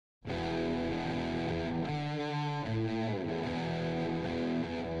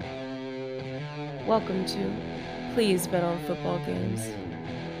Welcome to Please Bet on Football Games.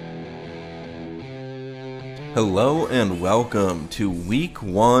 Hello and welcome to week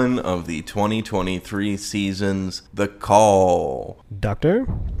 1 of the 2023 season's The Call. Doctor?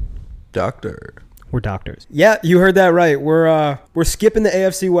 Doctor. We're doctors. Yeah, you heard that right. We're skipping the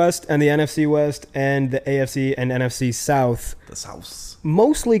AFC West and the NFC West and the AFC and NFC South. The South.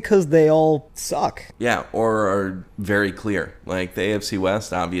 Mostly because they all suck. Yeah, or are very clear. Like the AFC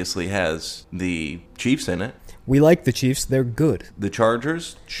West obviously has the Chiefs in it. We like the Chiefs. They're good. The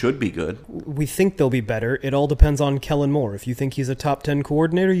Chargers should be good. We think they'll be better. It all depends on Kellen Moore. If you think he's a top 10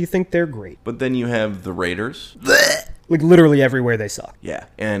 coordinator, you think they're great. But then you have the Raiders. Like literally everywhere they suck. Yeah,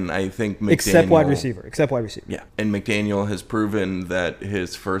 and I think McDaniel... Except wide receiver. Yeah, and McDaniel has proven that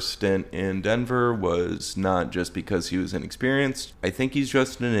his first stint in Denver was not just because he was inexperienced. I think he's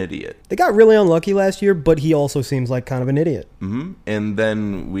just an idiot. They got really unlucky last year, but he also seems like kind of an idiot. Mm-hmm. And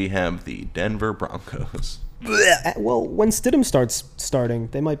then we have the Denver Broncos. Well, when Stidham starting,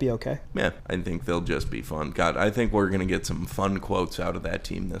 they might be okay. Yeah, I think they'll just be fun. God, I think we're going to get some fun quotes out of that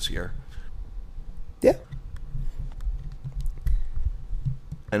team this year. Yeah.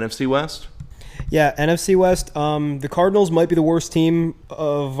 NFC West? Yeah, NFC West. The Cardinals might be the worst team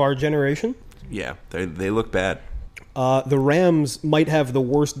of our generation. Yeah, they look bad. The Rams might have the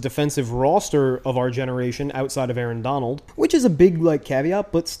worst defensive roster of our generation outside of Aaron Donald, which is a big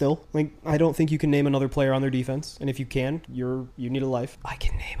caveat, but still, I don't think you can name another player on their defense. And if you can, you need a life. I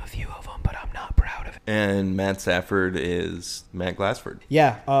can name a few of them, but I'm not proud of it. And Matt Stafford is Matt Glassford.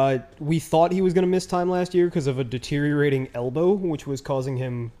 Yeah, we thought he was going to miss time last year because of a deteriorating elbow, which was causing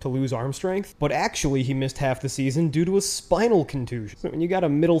him to lose arm strength. But actually, he missed half the season due to a spinal contusion. So when you got a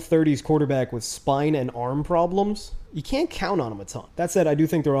middle 30s quarterback with spine and arm problems, you can't count on them a ton. That said, I do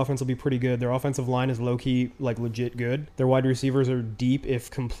think their offense will be pretty good. Their offensive line is low-key, legit good. Their wide receivers are deep,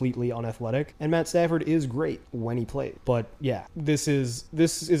 if completely unathletic. And Matt Stafford is great when he plays. But yeah, this is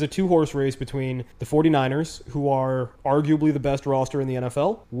a two-horse race between the 49ers, who are arguably the best roster in the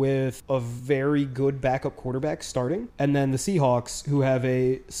NFL, with a very good backup quarterback starting, and then the Seahawks, who have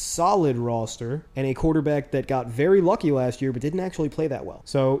a solid roster and a quarterback that got very lucky last year but didn't actually play that well.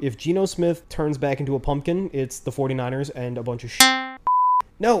 So if Geno Smith turns back into a pumpkin, it's the 49ers and a bunch of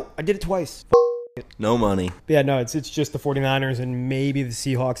No, I did it twice. No money. But yeah, no, it's just the 49ers and maybe the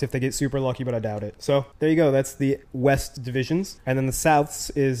Seahawks if they get super lucky, but I doubt it. So there you go. That's the West divisions. And then the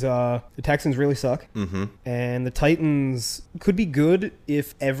Souths is the Texans really suck. Mm-hmm. And the Titans could be good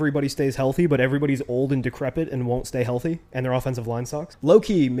if everybody stays healthy, but everybody's old and decrepit and won't stay healthy, and their offensive line sucks.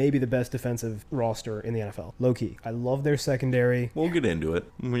 Low-key, maybe the best defensive roster in the NFL. Low-key. I love their secondary. We'll get into it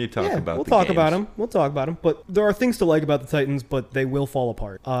when you talk about we'll the talk games. about them. We'll talk about them. But there are things to like about the Titans, but they will fall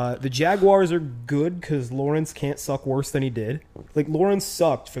apart. The Jaguars are good because Lawrence can't suck worse than he did. Lawrence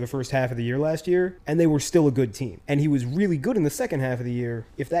sucked for the first half of the year last year, and they were still a good team. And he was really good in the second half of the year.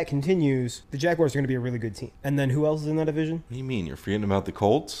 If that continues, the Jaguars are going to be a really good team. And then who else is in that division? What do you mean? You're forgetting about the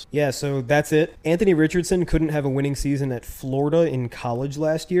Colts? Yeah, so that's it. Anthony Richardson couldn't have a winning season at Florida in college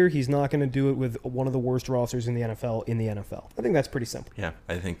last year. He's not going to do it with one of the worst rosters in the NFL I think that's pretty simple. Yeah,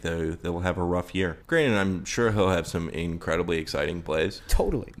 I think they'll have a rough year. Granted, I'm sure he'll have some incredibly exciting plays.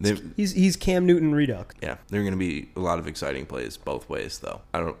 Totally. He's Cam Newton Redux. Yeah, there are going to be a lot of exciting plays both ways, though.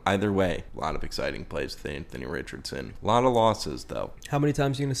 Either way, a lot of exciting plays with Anthony Richardson. A lot of losses, though. How many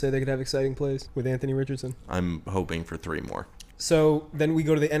times are you going to say they could have exciting plays with Anthony Richardson? I'm hoping for 3 more. So then we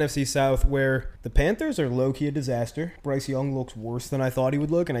go to the NFC South, where the Panthers are low-key a disaster. Bryce Young looks worse than I thought he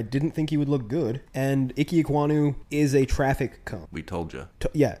would look, and I didn't think he would look good. And Ike Ekwonu is a traffic cone. We told you.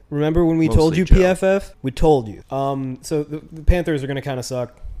 Yeah. Remember when we Mostly told you, Joe. PFF? We told you. So the Panthers are going to kind of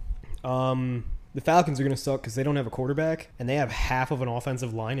suck. The Falcons are going to suck because they don't have a quarterback, and they have half of an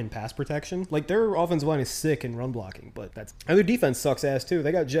offensive line in pass protection. Their offensive line is sick in run blocking, but and their defense sucks ass, too.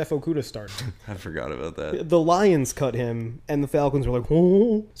 They got Jeff Okudah starting. I forgot about that. The Lions cut him, and the Falcons are like,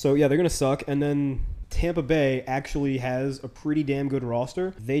 whoa. So, yeah, they're going to suck, and then Tampa Bay actually has a pretty damn good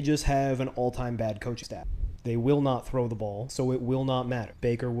roster. They just have an all-time bad coaching staff. They will not throw the ball, so it will not matter.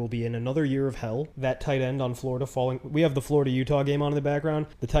 Baker will be in another year of hell. That tight end on Florida falling... We have the Florida-Utah game on in the background.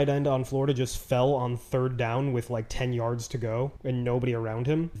 The tight end on Florida just fell on third down with 10 yards to go and nobody around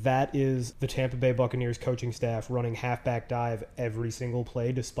him. That is the Tampa Bay Buccaneers coaching staff running halfback dive every single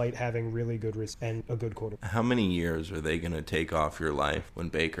play despite having really good risk and a good quarterback. How many years are they going to take off your life when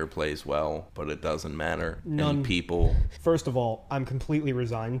Baker plays well, but it doesn't matter? None. And people... First of all, I'm completely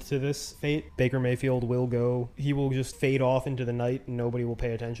resigned to this fate. Baker Mayfield will go so he will just fade off into the night and nobody will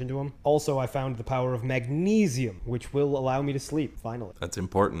pay attention to him. Also, I found the power of magnesium, which will allow me to sleep, finally. That's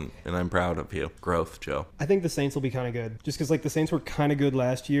important, and I'm proud of you. Growth, Joe. I think the Saints will be kind of good. Just because, like, the Saints were kind of good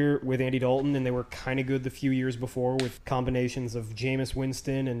last year with Andy Dalton, and they were kind of good the few years before with combinations of Jameis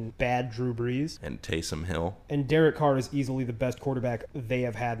Winston and bad Drew Brees. And Taysom Hill. And Derek Carr is easily the best quarterback they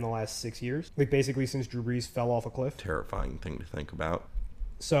have had in the last 6 years. Like, basically since Drew Brees fell off a cliff. Terrifying thing to think about.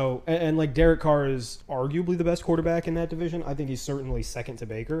 So, and like Derek Carr is arguably the best quarterback in that division. I think he's certainly second to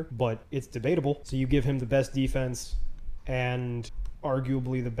Baker, but it's debatable. So you give him the best defense and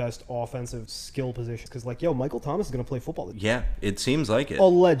arguably the best offensive skill position. Because, like, yo, Michael Thomas is going to play football this year. Yeah, it seems like it.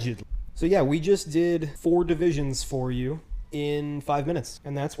 Allegedly. So, yeah, we just did 4 divisions for you in 5 minutes.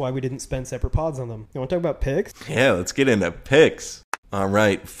 And that's why we didn't spend separate pods on them. You want to talk about picks? Yeah, let's get into picks. All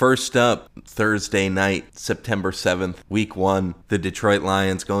right, first up, Thursday night, September 7th, week 1, the Detroit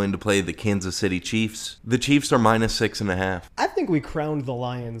Lions going to play the Kansas City Chiefs. The Chiefs are minus 6.5. I think we crowned the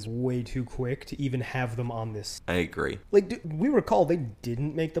Lions way too quick to even have them on this. I agree. Like, we recall they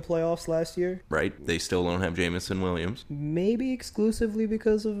didn't make the playoffs last year. Right? They still don't have Jamison Williams. Maybe exclusively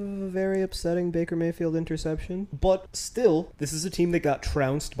because of a very upsetting Baker Mayfield interception. But still, this is a team that got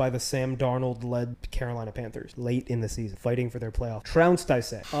trounced by the Sam Darnold-led Carolina Panthers late in the season, fighting for their playoff. Trounced, I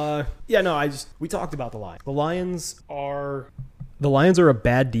said. We talked about the Lions. The Lions are a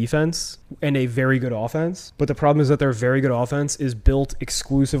bad defense and a very good offense, but the problem is that their very good offense is built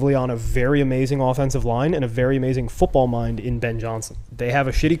exclusively on a very amazing offensive line and a very amazing football mind in Ben Johnson. They have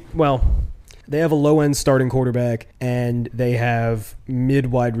they have a low-end starting quarterback, and they have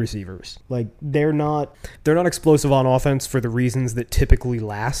mid-wide receivers. Like, they're not explosive on offense for the reasons that typically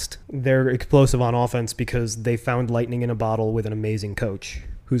last. They're explosive on offense because they found lightning in a bottle with an amazing coach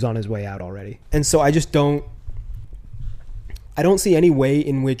who's on his way out already. And so I don't see any way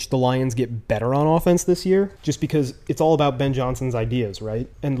in which the Lions get better on offense this year, just because it's all about Ben Johnson's ideas, right?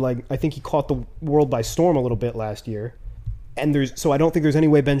 And, like, I think he caught the world by storm a little bit last year. So I don't think there's any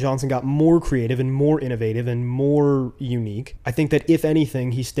way Ben Johnson got more creative and more innovative and more unique. I think that if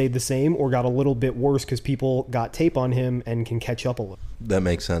anything, he stayed the same or got a little bit worse because people got tape on him and can catch up a little. That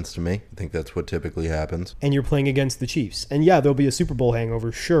makes sense to me. I think that's what typically happens. And you're playing against the Chiefs. And yeah, there'll be a Super Bowl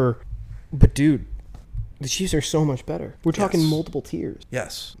hangover, sure. But dude, the Chiefs are so much better. We're talking multiple tiers.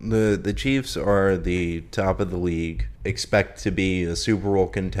 Yes. The Chiefs are the top of the league. Expect to be a Super Bowl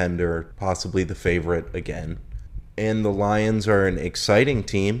contender, possibly the favorite again. And the Lions are an exciting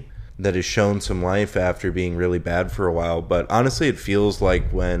team that has shown some life after being really bad for a while. But honestly, it feels like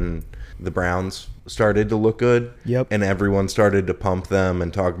when the Browns started to look good, and everyone started to pump them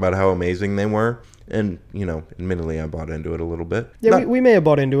and talk about how amazing they were. And, you know, admittedly, I bought into it a little bit. Yeah, we may have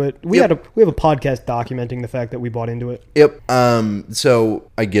bought into it. We have a podcast documenting the fact that we bought into it. Yep.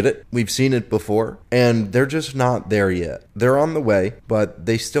 So I get it. We've seen it before, and they're just not there yet. They're on the way, but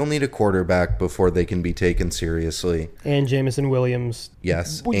they still need a quarterback before they can be taken seriously. And Jamison Williams.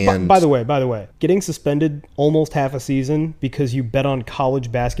 Yes. And by the way, getting suspended almost half a season because you bet on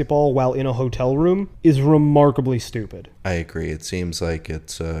college basketball while in a hotel room is remarkably stupid. I agree. It seems like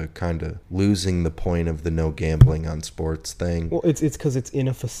it's kind of losing the point of the no gambling on sports thing. Well, it's because it's in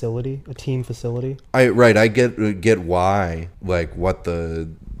a facility, a team facility. I get why, like, what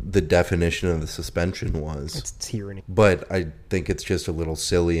the definition of the suspension was. It's tyranny. But I think it's just a little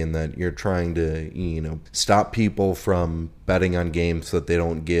silly in that you're trying to, stop people from betting on games so that they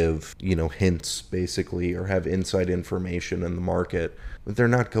don't give, hints, basically, or have inside information in the market that they're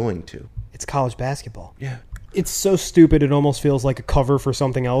not going to. It's college basketball. Yeah. It's so stupid, it almost feels like a cover for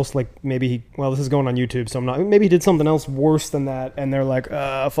something else. Like, maybe this is going on YouTube, so maybe he did something else worse than that, and they're like,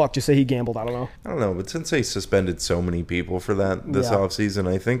 just say he gambled. I don't know, but since they suspended so many people for that this offseason,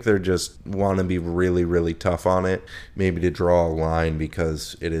 I think they're just want to be really, really tough on it, maybe to draw a line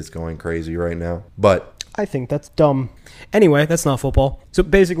because it is going crazy right now. But I think that's dumb. Anyway, that's not football. So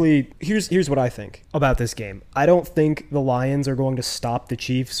basically, here's what I think about this game. I don't think the Lions are going to stop the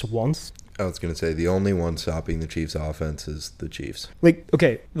Chiefs once. I was going to say the only one stopping the Chiefs' offense is the Chiefs. Like,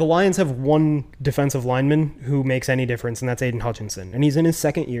 okay, the Lions have one defensive lineman who makes any difference, and that's Aiden Hutchinson. And he's in his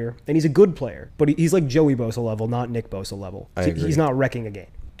second year, and he's a good player. But he's like Joey Bosa level, not Nick Bosa level. I agree. He's not wrecking a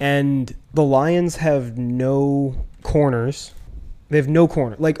game. And the Lions have no corners. They have no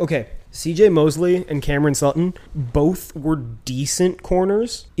corner. Like, okay, CJ Mosley and Cameron Sutton both were decent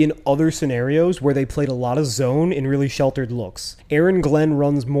corners in other scenarios where they played a lot of zone in really sheltered looks. Aaron Glenn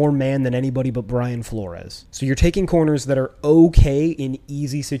runs more man than anybody but Brian Flores. So you're taking corners that are okay in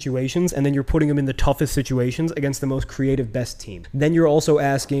easy situations, and then you're putting them in the toughest situations against the most creative best team. Then you're also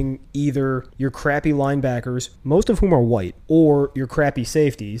asking either your crappy linebackers, most of whom are white, or your crappy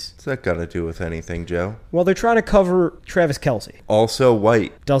safeties. What's that got to do with anything, Joe? Well, they're trying to cover Travis Kelce. Also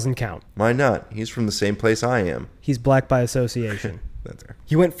white. Doesn't count. Why not? He's from the same place I am. He's black by association. That's right.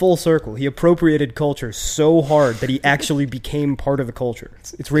 He went full circle. He appropriated culture so hard that he actually became part of the culture.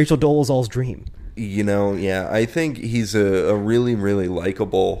 It's Rachel Dolezal's dream. You know, yeah, I think he's a really, really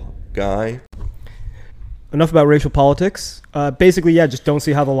likable guy. Enough about racial politics. Basically, yeah, just don't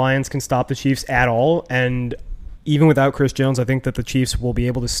see how the Lions can stop the Chiefs at all. And even without Chris Jones, I think that the Chiefs will be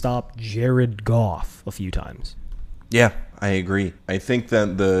able to stop Jared Goff a few times. Yeah, I agree. I think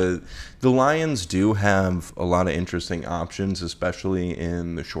that the Lions do have a lot of interesting options, especially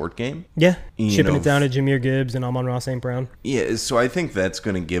in the short game. Yeah, shipping it down to Jahmyr Gibbs and Amon-Ra St. Brown. Yeah, so I think that's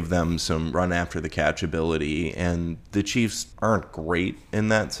going to give them some run after the catch ability, and the Chiefs aren't great in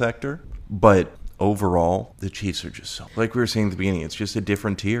that sector, but overall, the Chiefs are just so, like we were saying at the beginning, it's just a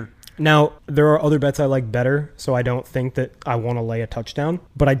different tier. Now, there are other bets I like better, so I don't think that I want to lay a touchdown,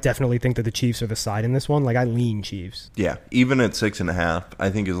 but I definitely think that the Chiefs are the side in this one. Like, I lean Chiefs. Yeah, even at 6.5, I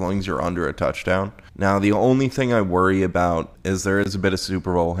think as long as you're under a touchdown. Now, the only thing I worry about is there is a bit of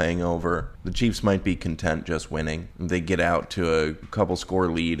Super Bowl hangover. The Chiefs might be content just winning. They get out to a couple score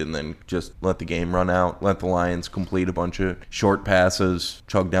lead and then just let the game run out, let the Lions complete a bunch of short passes,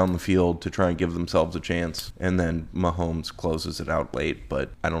 chug down the field to try and give themselves a chance, and then Mahomes closes it out late, but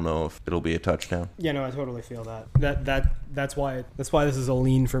I don't know if it'll be a touchdown. Yeah, no, I totally feel that. That's why this is a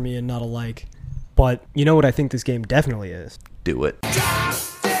lean for me and not a like. But you know what I think this game definitely is? Do it.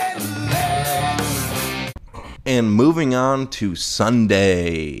 And moving on to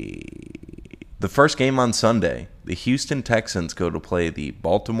Sunday. The first game on Sunday, the Houston Texans go to play the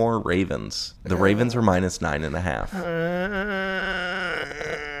Baltimore Ravens. The Ravens are minus 9.5.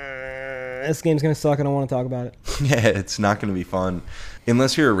 This game's going to suck. I don't want to talk about it. Yeah, it's not going to be fun.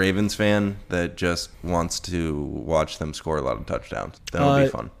 Unless you're a Ravens fan that just wants to watch them score a lot of touchdowns. That'll be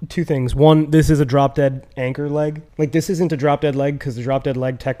fun. Two things. One, this is a drop-dead anchor leg. Like, this isn't a drop-dead leg because the drop-dead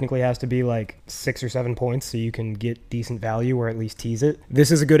leg technically has to be, like, 6 or 7 points so you can get decent value or at least tease it. This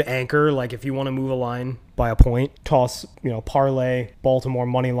is a good anchor. Like, if you want to move a line by a point, toss, parlay Baltimore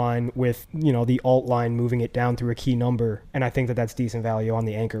money line with, the alt line moving it down through a key number. And I think that that's decent value on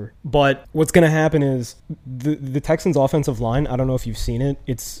the anchor. But what's going to happen is the Texans' offensive line, I don't know if you've seen it.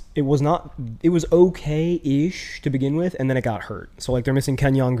 It was okay-ish to begin with, and then it got hurt. So, like, they're missing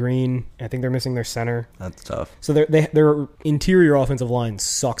Kenyon Green. I think they're missing their center. That's tough. So their interior offensive line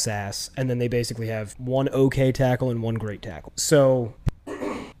sucks ass, and then they basically have one okay tackle and one great tackle. So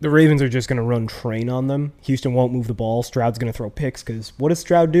the Ravens are just going to run train on them. Houston won't move the ball. Stroud's going to throw picks because what does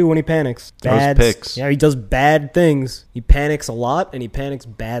Stroud do when he panics? Throws picks. Yeah, he does bad things. He panics a lot, and he panics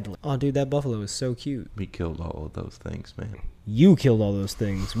badly. Oh, dude, that buffalo is so cute. We killed all of those things, man. You killed all those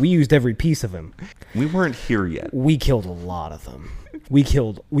things. We used every piece of him. We weren't here yet. We killed a lot of them. We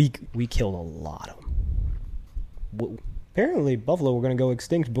killed a lot of them. Apparently, buffalo were going to go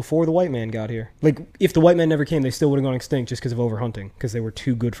extinct before the white man got here. Like, if the white man never came, they still would have gone extinct just because of overhunting, because they were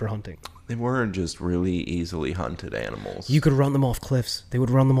too good for hunting. They weren't just really easily hunted animals. You could run them off cliffs. They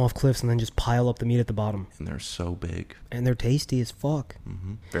would run them off cliffs and then just pile up the meat at the bottom. And they're so big. And they're tasty as fuck.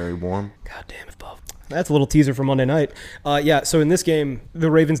 Mm-hmm. Very warm. God damn it, Buff. That's a little teaser for Monday night. So in this game, the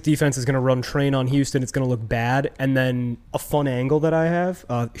Ravens defense is going to run train on Houston. It's going to look bad. And then a fun angle that I have,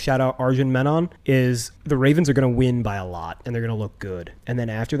 shout out Arjun Menon, is the Ravens are going to win by a lot, and they're going to look good. And then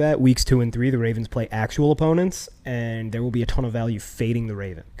after that, weeks 2 and 3, the Ravens play actual opponents, and there will be a ton of value fading the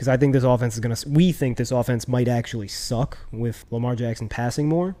Raven. Because I think this offense is going to, we think this offense might actually suck with Lamar Jackson passing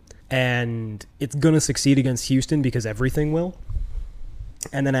more. And it's going to succeed against Houston because everything will.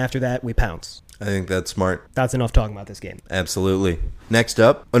 And then after that, we pounce. I think that's smart. That's enough talking about this game. Absolutely. Next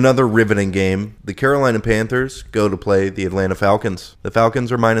up, another riveting game. The Carolina Panthers go to play the Atlanta Falcons. The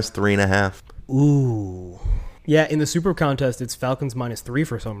Falcons are minus 3.5. Ooh. Yeah, in the Super Contest, it's Falcons minus 3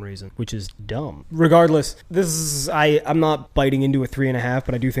 for some reason, which is dumb. Regardless, I'm not biting into a 3.5,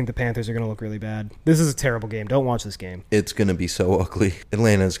 but I do think the Panthers are going to look really bad. This is a terrible game. Don't watch this game. It's going to be so ugly.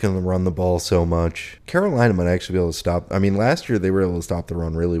 Atlanta's going to run the ball so much. Carolina might actually be able to stop. I mean, last year they were able to stop the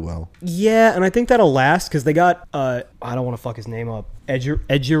run really well. Yeah, and I think that'll last because they got, I don't want to fuck his name up.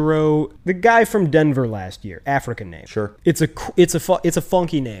 Ejiro, the guy from Denver last year, African name. Sure. It's a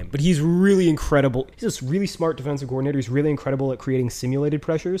funky name, but he's really incredible. He's a really smart defensive coordinator. He's really incredible at creating simulated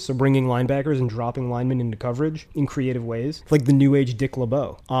pressures, so bringing linebackers and dropping linemen into coverage in creative ways, like the new age Dick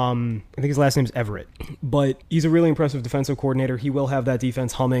LeBeau. I think his last name's Everett. But he's a really impressive defensive coordinator. He will have that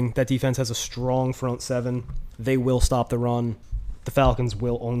defense humming. That defense has a strong front seven. They will stop the run. The Falcons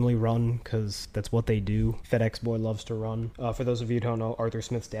will only run because that's what they do. FedEx boy loves to run. For those of you who don't know, Arthur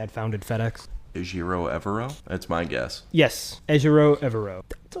Smith's dad founded FedEx. Ejiro Evero? That's my guess. Yes, Ejiro Evero.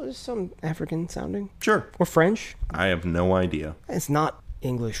 So some African sounding? Sure. Or French? I have no idea. It's not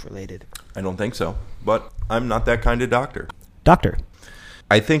English related. I don't think so. But I'm not that kind of doctor. Doctor.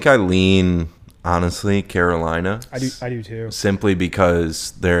 I think I lean, honestly, Carolina. I do too. Simply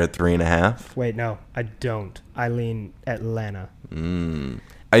because they're at 3.5. Wait, no, I don't. I lean Atlanta.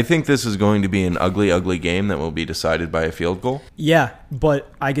 I think this is going to be an ugly, ugly game that will be decided by a field goal. Yeah, but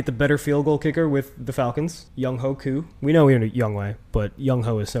I get the better field goal kicker with the Falcons, Young Ho Koo. We know we're Young Wei, but Young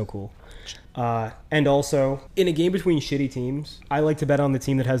Ho is so cool. And also, in a game between shitty teams, I like to bet on the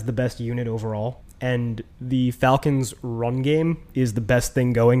team that has the best unit overall. And the Falcons' run game is the best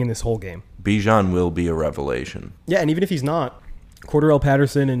thing going in this whole game. Bijan will be a revelation. Yeah, and even if he's not, Cordarrelle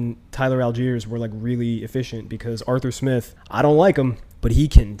Patterson and Tyler Algiers were like really efficient because Arthur Smith, I don't like him, but he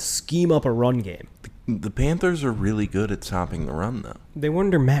can scheme up a run game. The Panthers are really good at stopping the run, though. They were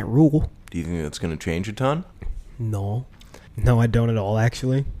under Matt Rule. Do you think that's going to change a ton? No, I don't at all,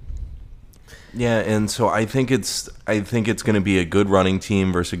 actually. Yeah, and so I think it's going to be a good running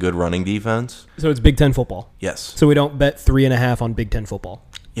team versus a good running defense. So it's Big Ten football. Yes. So we don't bet 3.5 on Big Ten football.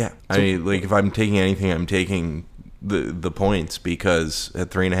 Yeah. I mean, like if I'm taking anything, I'm taking the points because at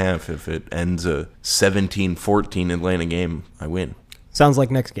 3.5, if it ends a 17-14 Atlanta game, I win. Sounds like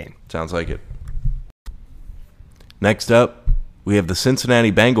next game. Sounds like it. Next up, we have the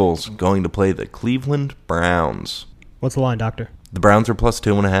Cincinnati Bengals going to play the Cleveland Browns. What's the line, Doctor? The Browns are plus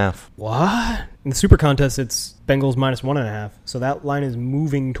 2.5. What? In the Super Contest, it's Bengals minus 1.5. So that line is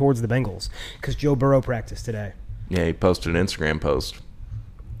moving towards the Bengals because Joe Burrow practiced today. Yeah, he posted an Instagram post.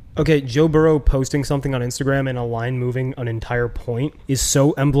 Okay, Joe Burrow posting something on Instagram and a line moving an entire point is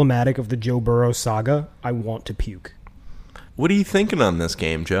so emblematic of the Joe Burrow saga, I want to puke. What are you thinking on this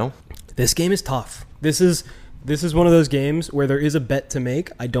game, Joe? This game is tough. This is one of those games where there is a bet to make.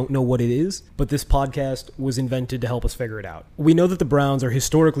 I don't know what it is, but this podcast was invented to help us figure it out. We know that the Browns are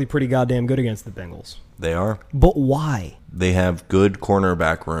historically pretty goddamn good against the Bengals. They are. But why? They have good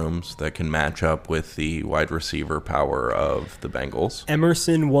cornerback rooms that can match up with the wide receiver power of the Bengals.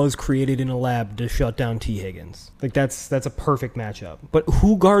 Emerson was created in a lab to shut down T. Higgins. Like that's a perfect matchup. But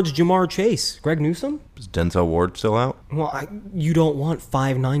who guards Jamar Chase? Greg Newsome? Is Denzel Ward still out? Well, you don't want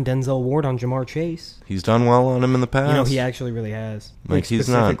 5'9" Denzel Ward on Jamar Chase. He's done well on him in the past. You know, he actually really has. Like he's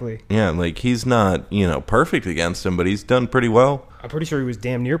not. Yeah, like he's not, perfect against him, but he's done pretty well. I'm pretty sure he was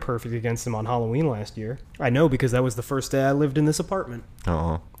damn near perfect against him on Halloween last year. I know because that was the first day I lived in this apartment.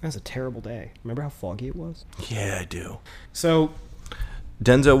 Oh. That was a terrible day. Remember how foggy it was? Yeah, I do. So,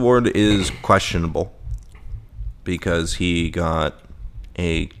 Denzel Ward is questionable because he got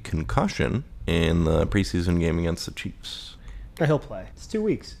a concussion in the preseason game against the Chiefs. He'll play. It's 2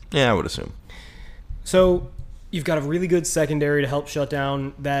 weeks. Yeah, I would assume. So, you've got a really good secondary to help shut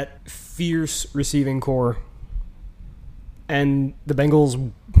down that fierce receiving core. And the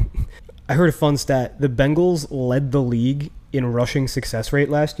Bengals, I heard a fun stat. The Bengals led the league in rushing success rate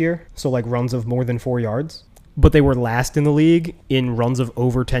last year. So like runs of more than 4 yards. But they were last in the league in runs of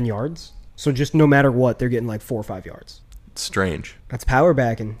over 10 yards. So just no matter what, they're getting like 4 or 5 yards. It's strange. That's power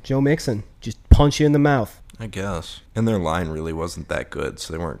backing. Joe Mixon. Just punch you in the mouth. I guess. And their line really wasn't that good,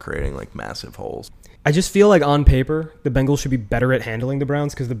 so they weren't creating like massive holes. I just feel like on paper, the Bengals should be better at handling the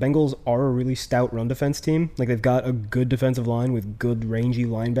Browns because the Bengals are a really stout run defense team. Like they've got a good defensive line with good rangy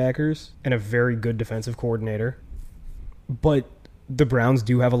linebackers and a very good defensive coordinator. But the Browns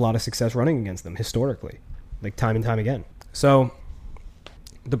do have a lot of success running against them historically, like time and time again. So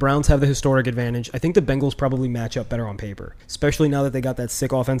the Browns have the historic advantage. I think the Bengals probably match up better on paper, especially now that they got that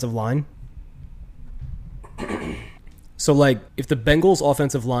sick offensive line. So, like, if the Bengals'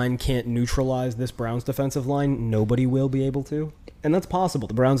 offensive line can't neutralize this Browns' defensive line, nobody will be able to. And that's possible.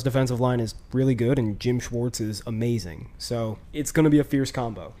 The Browns' defensive line is really good, and Jim Schwartz is amazing. So, it's going to be a fierce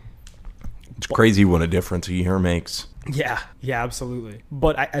combo. It's crazy what a difference a year makes. Yeah, absolutely.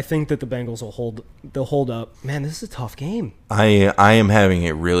 But I think that the Bengals they'll hold up. Man, this is a tough game. I am having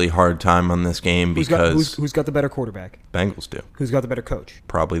a really hard time on this game because... Who's got the better quarterback? Bengals do. Who's got the better coach?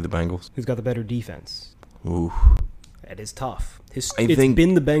 Probably the Bengals. Who's got the better defense? Ooh. It is tough. It's think-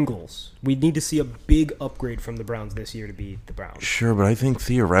 been the Bengals. We need to see a big upgrade from the Browns this year to beat the Browns. Sure, but I think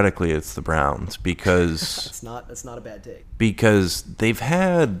theoretically it's the Browns because That's not a bad take. they've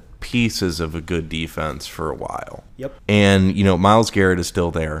had pieces of a good defense for a while. Yep. And, Myles Garrett is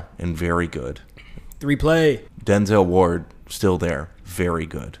still there and very good. 3 play. Denzel Ward, still there. Very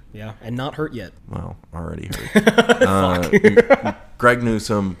good. Yeah, and not hurt yet. Well, already hurt. Greg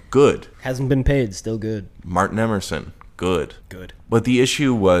Newsome, good. Hasn't been paid. Still good. Martin Emerson, good. Good. But the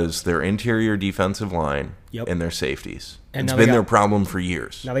issue was their interior defensive line Yep. and their safeties. And It's now they been their got- problem for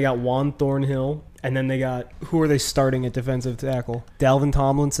years. Now they got Juan Thornhill, and then they got, who are they starting at defensive tackle? Dalvin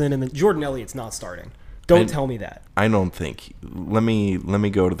Tomlinson, and then Jordan Elliott's not starting. Don't tell me that. I don't think. Let me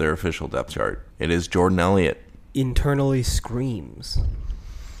go to their official depth chart. It is Jordan Elliott. Internally screams.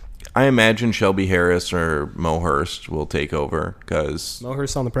 I imagine Shelby Harris or Mo Hurst will take over because Mo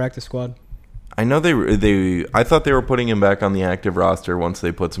Hurst on the practice squad. I know they. I thought they were putting him back on the active roster once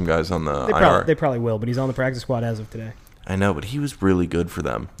they put some guys on the IR. They probably will, but he's on the practice squad as of today. I know, but he was really good for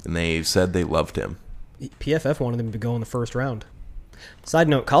them, and they said they loved him. PFF wanted him to go in the first round. Side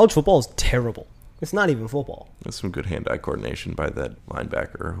note, college football is terrible. It's not even football. There's some good hand-eye coordination by that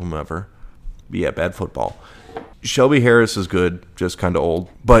linebacker or whomever. But yeah, bad football. Shelby Harris is good, just kind of old.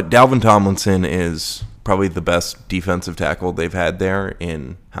 But Dalvin Tomlinson is probably the best defensive tackle they've had there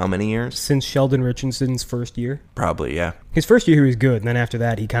in how many years? Since Sheldon Richardson's first year. Probably, yeah. His first year he was good, and then after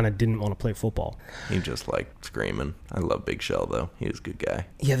that he kind of didn't want to play football. He just liked screaming. I love Big Shell, though. He was a good guy.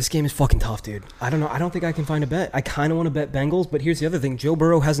 Yeah, this game is fucking tough, dude. I don't know. I don't think I can find a bet. I kind of want to bet Bengals, but here's the other thing. Joe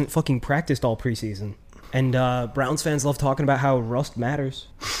Burrow hasn't fucking practiced all preseason. And Browns fans love talking about how rust matters.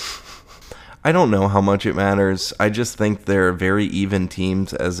 I don't know how much it matters. I just think they're very even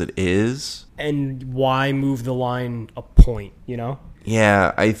teams as it is. And why move the line a point, you know?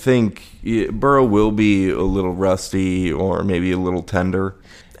 Yeah, I think Burrow will be a little rusty or maybe a little tender.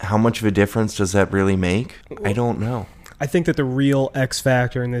 How much of a difference does that really make? I don't know. I think that the real X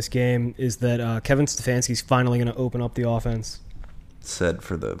factor in this game is that Kevin Stefanski's finally going to open up the offense. Said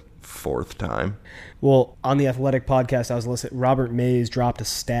for the 4th time. Well, on the Athletic podcast I was listening, Robert Mays dropped a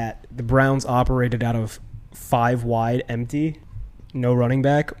stat. The Browns operated out of 5 wide empty, no running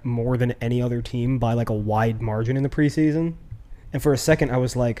back, more than any other team by like a wide margin in the preseason. And for a second I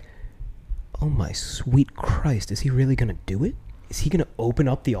was like, oh my sweet Christ, is he really going to do it? Is he going to open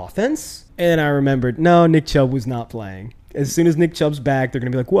up the offense? And I remembered, no, Nick Chubb was not playing. As soon as Nick Chubb's back, they're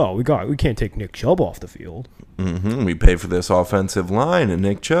going to be like, well, we can't take Nick Chubb off the field. We pay for this offensive line and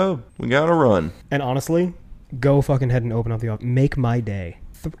Nick Chubb. We got to run. And honestly, go fucking ahead and open up the offense. Make my day.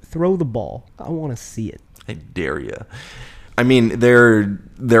 Throw the ball. I want to see it. I dare you. I mean,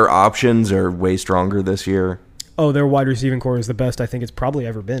 their options are way stronger this year. Oh, their wide receiving core is the best I think it's probably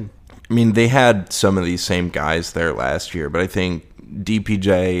ever been. I mean, they had some of these same guys there last year, but I think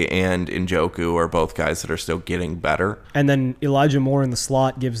DPJ and Njoku are both guys that are still getting better. And then Elijah Moore in the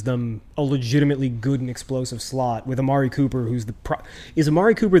slot gives them a legitimately good and explosive slot with Amari Cooper, who's is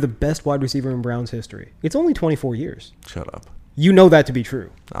Amari Cooper the best wide receiver in Browns history? It's only 24 years. Shut up. You know that to be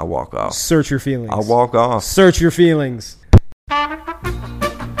true. I'll walk off. Search your feelings. I'll walk off. Search your feelings.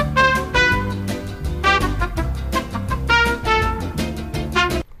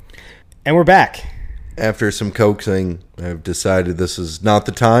 And we're back. After some coaxing, I've decided this is not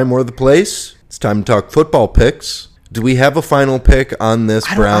the time or the place. It's time to talk football picks. Do we have a final pick on this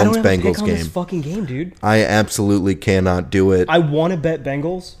Browns-Bengals game? This fucking game, dude. I absolutely cannot do it. I want to bet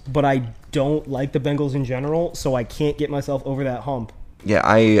Bengals, but I don't like the Bengals in general, so I can't get myself over that hump. Yeah,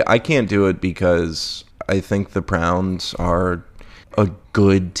 I can't do it because I think the Browns are a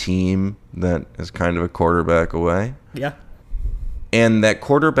good team that is kind of a quarterback away. Yeah. And that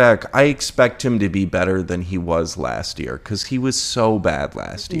quarterback, I expect him to be better than he was last year because he was so bad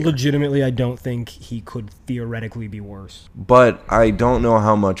last year. Legitimately, I don't think he could theoretically be worse. But I don't know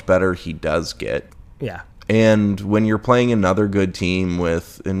how much better he does get. Yeah. And when you're playing another good team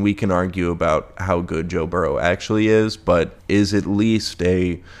with, and we can argue about how good Joe Burrow actually is, but is at least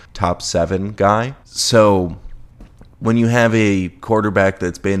a top 7 guy. So when you have a quarterback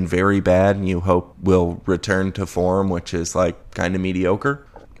that's been very bad and you hope will return to form, which is like kind of mediocre.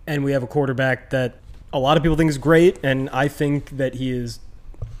 And we have a quarterback that a lot of people think is great, and I think that he is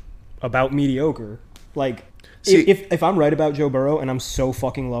about mediocre. Like, if I'm right about Joe Burrow, and I'm so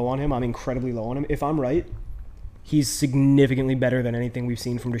fucking low on him, I'm incredibly low on him. If I'm right, he's significantly better than anything we've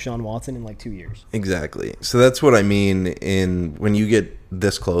seen from Deshaun Watson in like 2 years. Exactly. So that's what I mean in when you get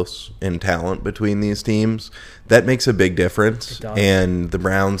this close in talent between these teams, that makes a big difference. It does. And the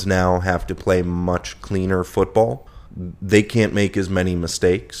Browns now have to play much cleaner football. They can't make as many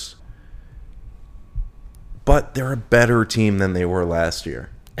mistakes. but they're a better team than they were last year.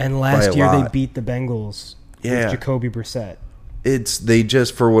 And last year they lot. beat the Bengals Yeah. with Jacoby Brissett. They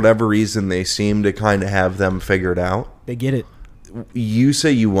just, for whatever reason, they seem to kind of have them figured out. They get it. You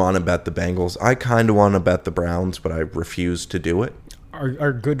say you want to bet the Bengals. I kind of want to bet the Browns, but I refuse to do it.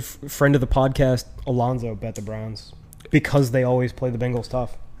 Our good friend of the podcast, Alonzo, bet the Browns because they always play the Bengals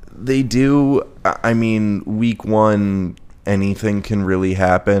tough. They do. I mean, week 1, anything can really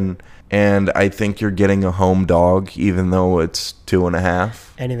happen. And I think you're getting a home dog, even though it's 2.5.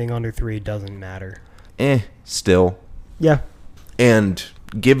 Anything under 3 doesn't matter. Still. Yeah. And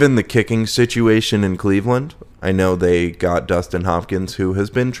given the kicking situation in Cleveland, I know they got Dustin Hopkins, who has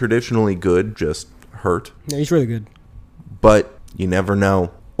been traditionally good, just hurt. Yeah, he's really good. But you never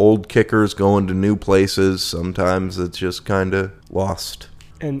know. Old kickers going to new places, sometimes it's just kind of lost.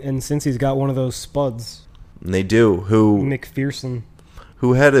 And since he's got one of those spuds, And they do, McPherson.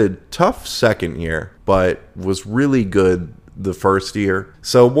 who had a tough second year, but was really good the first year.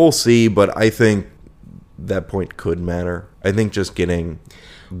 So we'll see, but I think that point could matter. I think just getting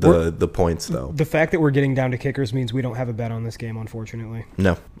the points, though. The fact that we're getting down to kickers means we don't have a bet on this game, unfortunately.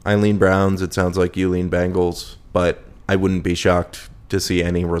 No. I lean Browns. It sounds like you lean Bengals, but I wouldn't be shocked to see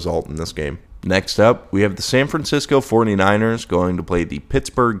any result in this game. Next up, we have the San Francisco 49ers going to play the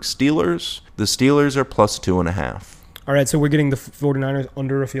Pittsburgh Steelers. The Steelers are plus 2.5. All right, so we're getting the 49ers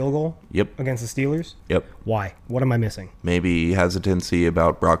under a field goal Yep. against the Steelers? Yep. Why? What am I missing? Maybe hesitancy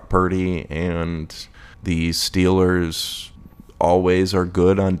about Brock Purdy, and the Steelers always are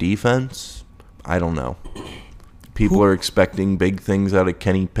good on defense. I don't know. People are expecting big things out of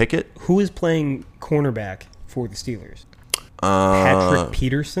Kenny Pickett. Who is playing cornerback for the Steelers? Patrick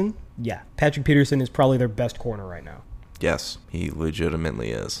Peterson? Yeah, Patrick Peterson is probably their best corner right now. Yes, he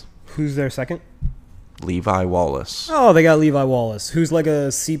legitimately is. Who's their second? Levi Wallace. Oh, they got Levi Wallace, who's like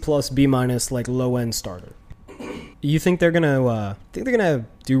a C+, B-, like low-end starter. You think they're gonna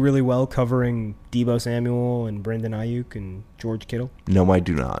do really well covering Deebo Samuel and Brandon Ayuk and George Kittle No, I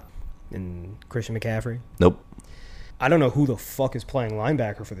do not. and Christian McCaffrey? Nope. I don't know who the fuck is playing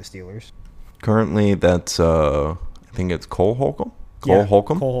linebacker for the Steelers. Currently, that's, I think it's Cole Holcomb? Cole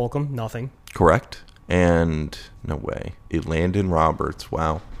Holcomb? Cole Holcomb, nothing. Correct. And, no way. Landon Roberts.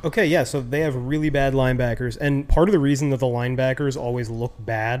 Wow. Okay, yeah, so they have really bad linebackers, and part of the reason that the linebackers always look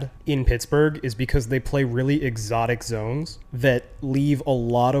bad in Pittsburgh is because they play really exotic zones that leave a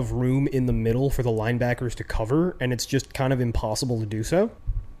lot of room in the middle for the linebackers to cover, and it's just kind of impossible to do so.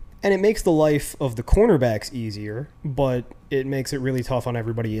 And it makes the life of the cornerbacks easier, but it makes it really tough on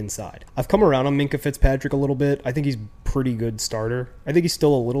everybody inside. I've come around on Minkah Fitzpatrick a little bit. I think he's pretty good starter. I think he's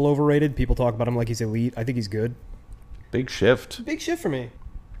still a little overrated. People talk about him like he's elite. I think he's good. Big shift. Big shift for me.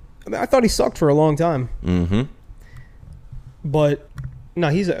 I mean, I thought he sucked for a long time. Mm-hmm. But, no,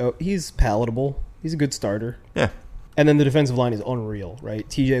 he's palatable. He's a good starter. Yeah. And then the defensive line is unreal, right?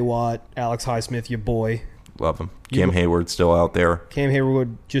 TJ Watt, Alex Highsmith, your boy. Love him. Cam Hayward's still out there. Cam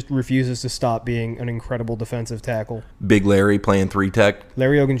Hayward just refuses to stop being an incredible defensive tackle. Big Larry playing 3-tech,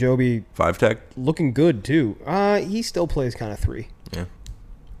 Larry Ogunjobi 5-tech. looking good, too. He still plays kind of 3. Yeah.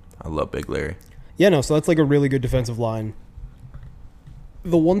 I love Big Larry. Yeah, no, so that's like a really good defensive line.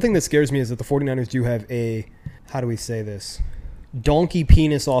 The one thing that scares me is that the 49ers do have a, how do we say this, donkey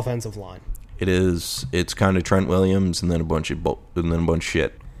penis offensive line. It's kind of Trent Williams and then a bunch of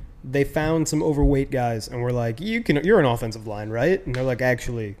shit. They found some overweight guys and were like, you're an offensive line, right? And they're like,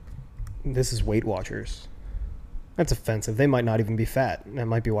 actually, this is Weight Watchers. That's offensive. They might not even be fat. That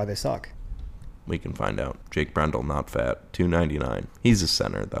might be why they suck. We can find out. Jake Brendel, not fat. 299. He's a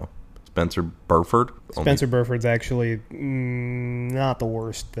center, though. Spencer Burford. Spencer Burford's actually not the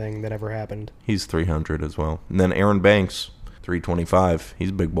worst thing that ever happened. He's 300 as well. And then Aaron Banks, 325. He's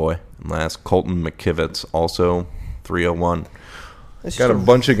a big boy. And last, Colton McKivitz, also 301. Got a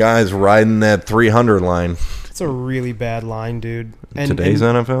bunch of guys riding that 300 line. It's a really bad line, dude. Today's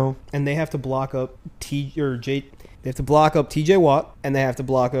NFL? And they have to block up They have to block up TJ Watt, and they have to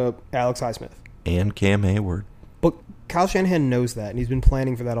block up Alex Highsmith. And Cam Hayward. But Kyle Shanahan knows that, and he's been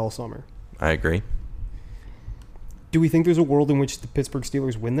planning for that all summer. I agree. Do we think there's a world in which the Pittsburgh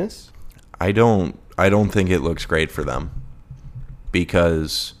Steelers win this? I don't think it looks great for them.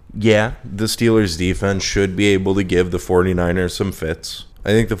 Because, yeah, the Steelers' defense should be able to give the 49ers some fits. I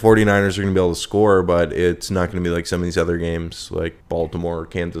think the 49ers are going to be able to score, but it's not going to be like some of these other games like Baltimore or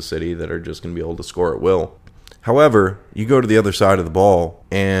Kansas City that are just going to be able to score at will. However, you go to the other side of the ball,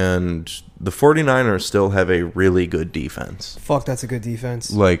 and the 49ers still have a really good defense. Fuck, that's a good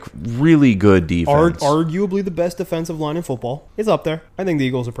defense. Like, really good defense. Arguably the best defensive line in football. It's up there. I think the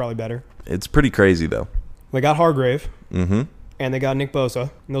Eagles are probably better. It's pretty crazy, though. They got Hargrave. Mm-hmm. And they got Nick Bosa.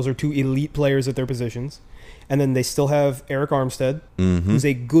 And those are two elite players at their positions. And then they still have Eric Armstead, who's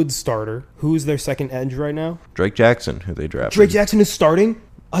a good starter. Who's their second edge right now? Drake Jackson, who they drafted. Drake Jackson is starting?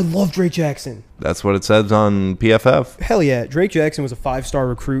 I love Drake Jackson. That's what it says on PFF. Hell yeah. Drake Jackson was a 5-star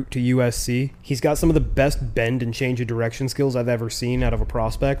recruit to USC. He's got some of the best bend and change of direction skills I've ever seen out of a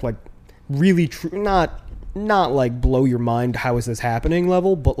prospect. Like, really true. Not like blow your mind, how is this happening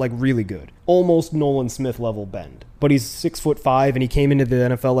level, but like really good. Almost Nolan Smith level bend. But he's 6'5", and he came into the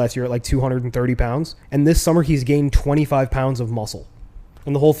NFL last year at like 230 pounds. And this summer he's gained 25 pounds of muscle.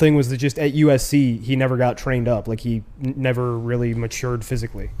 And the whole thing was that just at USC, he never got trained up. Like, he never really matured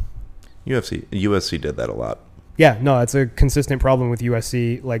physically. USC did that a lot. Yeah, no, it's a consistent problem with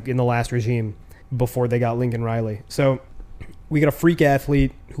USC, like in the last regime before they got Lincoln Riley. So we got a freak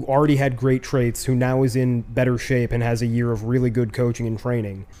athlete who already had great traits, who now is in better shape and has a year of really good coaching and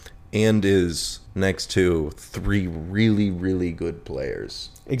training. And is next to 3 really, really good players.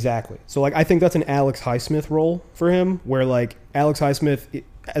 Exactly. So, like, I think that's an Alex Highsmith role for him, where, like, Alex Highsmith,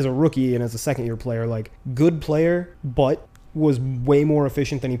 as a rookie and as a second-year player, like, good player, but was way more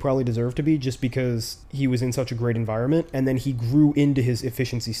efficient than he probably deserved to be just because he was in such a great environment, and then he grew into his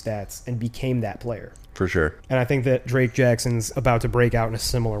efficiency stats and became that player. For sure. And I think that Drake Jackson's about to break out in a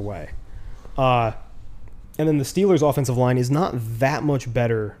similar way. And then the Steelers' offensive line is not that much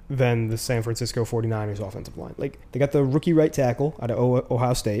better than the San Francisco 49ers' offensive line. Like, they got the rookie right tackle out of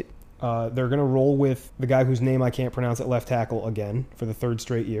Ohio State. They're going to roll with the guy whose name I can't pronounce at left tackle again for the 3rd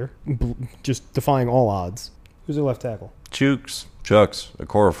straight year. Just defying all odds. Who's their left tackle? Chucks,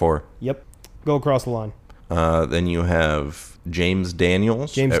 Okorafor. Yep. Go across the line. Then you have James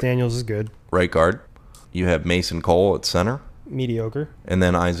Daniels. Daniels is good. Right guard. You have Mason Cole at center. Mediocre. And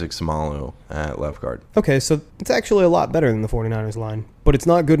then Isaac Samalu at left guard. Okay, so it's actually a lot better than the 49ers line. But it's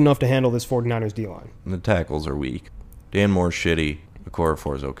not good enough to handle this 49ers D-line. And the tackles are weak. Dan Moore's shitty.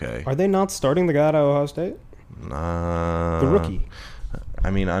 Okorafor's okay. Are they not starting the guy at Ohio State? The rookie.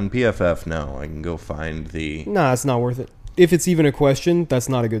 I mean, on PFF, no. I can go find the... Nah, it's not worth it. If it's even a question, that's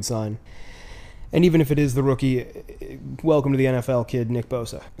not a good sign. And even if it is the rookie, welcome to the NFL, kid, Nick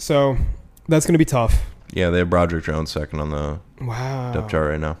Bosa. So that's going to be tough. Yeah, they have Broderick Jones second on the depth chart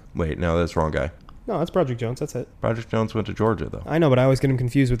right now. Wait, no, that's the wrong guy. No, that's Broderick Jones. That's it. Broderick Jones went to Georgia, though. I know, but I always get him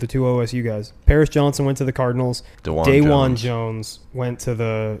confused with the 2 OSU guys. Paris Johnson went to the Cardinals. Dawan Jones went to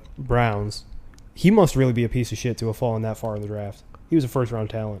the Browns. He must really be a piece of shit to have fallen that far in the draft. He was a first-round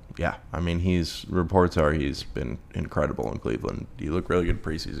talent. Yeah, I mean, reports are he's been incredible in Cleveland. He looked really good in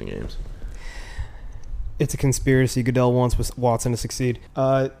preseason games. It's a conspiracy. Goodell wants Watson to succeed.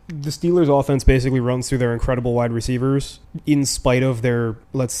 The Steelers' offense basically runs through their incredible wide receivers in spite of their,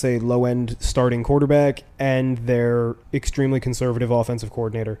 let's say, low-end starting quarterback and their extremely conservative offensive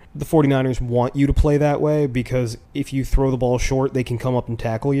coordinator. The 49ers want you to play that way because if you throw the ball short, they can come up and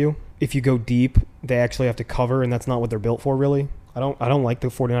tackle you. If you go deep, they actually have to cover, and that's not what they're built for, really. I don't like the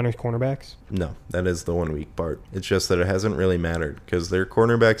 49ers cornerbacks. No, that is the one weak part. It's just that it hasn't really mattered because their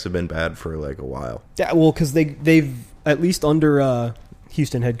cornerbacks have been bad for like a while. Yeah, well, because they've at least under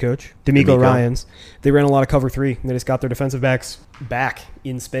Houston head coach DeMeco Ryans, they ran a lot of cover 3. They just got their defensive backs back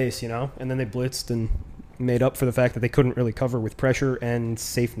in space, and then they blitzed and made up for the fact that they couldn't really cover with pressure and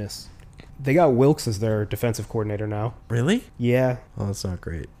safeness. They got Wilkes as their defensive coordinator now. Really? Yeah. Oh, that's not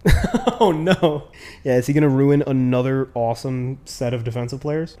great. Oh, no. Yeah, is he going to ruin another awesome set of defensive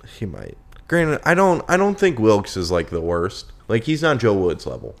players? He might. Granted, I don't think Wilkes is like the worst. Like, he's not Joe Woods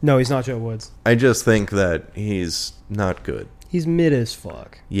level. No, he's not Joe Woods. I just think that he's not good. He's mid as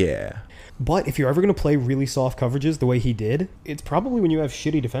fuck. Yeah. But if you're ever going to play really soft coverages the way he did, it's probably when you have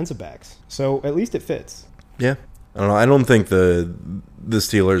shitty defensive backs. So at least it fits. Yeah. I don't know. I don't think the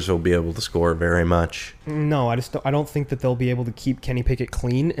Steelers will be able to score very much. No, I don't think that they'll be able to keep Kenny Pickett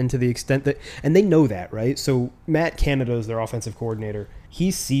clean, and to the extent that, and they know that, right? So Matt Canada is their offensive coordinator.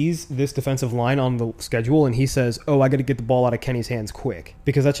 He sees this defensive line on the schedule, and he says, "Oh, I got to get the ball out of Kenny's hands quick,"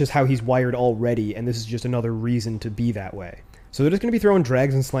 because that's just how he's wired already, and this is just another reason to be that way. So they're just going to be throwing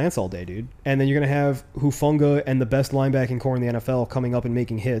drags and slants all day, dude. And then you're going to have Hufanga and the best linebacking core in the NFL coming up and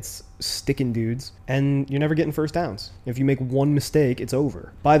making hits, sticking dudes, and you're never getting first downs. If you make one mistake, it's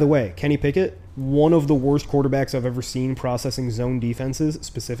over. By the way, Kenny Pickett, one of the worst quarterbacks I've ever seen processing zone defenses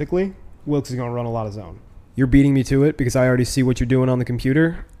specifically. Wilkes is going to run a lot of zone. You're beating me to it because I already see what you're doing on the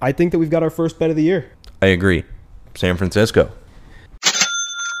computer. I think that we've got our first bet of the year. I agree. San Francisco.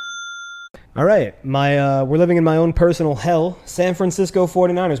 All right, we're living in my own personal hell. San Francisco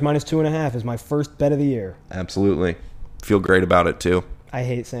 49ers -2.5 is my first bet of the year. Absolutely. Feel great about it, too. I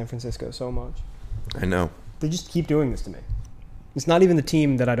hate San Francisco so much. I know. They just keep doing this to me. It's not even the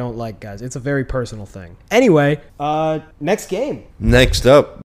team that I don't like, guys. It's a very personal thing. Anyway, next game. Next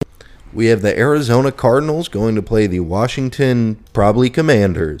up, We have the Arizona Cardinals going to play the Washington, probably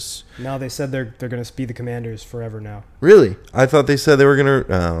Commanders. Now they said they're going to be the Commanders forever now. Really? I thought they said they were going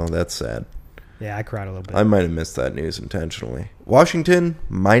to... Oh, that's sad. Yeah, I cried a little bit. I might have missed that news intentionally. Washington,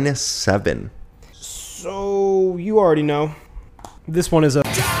 -7. So, you already know. This one is a...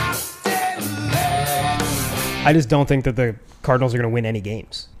 I just don't think that the Cardinals are going to win any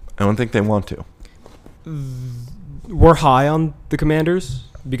games. I don't think they want to. We're high on the Commanders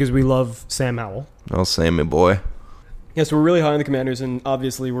because we love Sam Howell. I'll say me boy. Yeah, so we're really high on the Commanders, and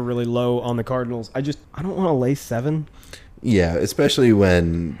obviously we're really low on the Cardinals. I don't want to lay 7. Yeah, especially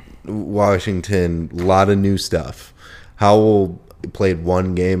when Washington, a lot of new stuff. Howell played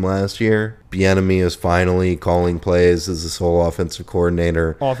one game last year. Bieniemy is finally calling plays as the sole offensive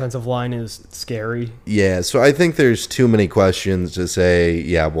coordinator. Offensive line is scary. Yeah, so I think there's too many questions to say,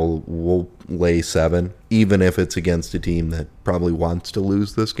 yeah, we'll lay 7, even if it's against a team that probably wants to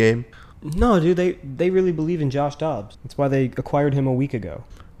lose this game. No, dude, they really believe in Josh Dobbs. That's why they acquired him a week ago.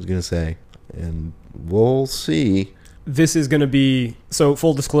 I was going to say, and we'll see. This is going to be, so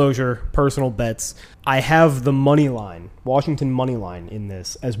full disclosure, personal bets. I have the money line, Washington money line in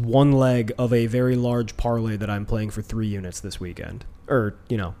this as one leg of a very large parlay that I'm playing for 3 units this weekend. Or,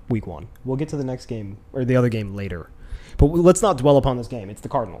 week 1. We'll get to the next game, or the other game later. But let's not dwell upon this game. It's the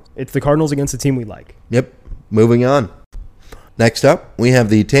Cardinals. It's the Cardinals against a team we like. Yep, moving on. Next up, we have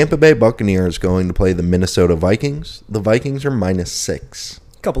the Tampa Bay Buccaneers going to play the Minnesota Vikings. The Vikings are -6.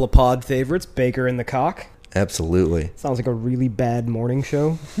 Couple of pod favorites, Baker and the Cock. Absolutely. Sounds like a really bad morning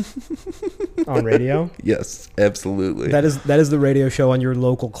show on radio. Yes, absolutely. That is the radio show on your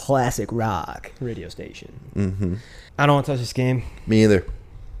local classic rock radio station. Mm-hmm. I don't want to touch this game. Me either.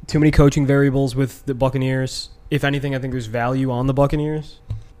 Too many coaching variables with the Buccaneers. If anything, I think there's value on the Buccaneers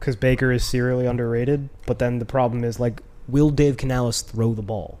because Baker is serially underrated. But then the problem is, will Dave Canales throw the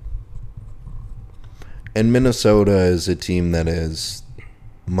ball? And Minnesota is a team that is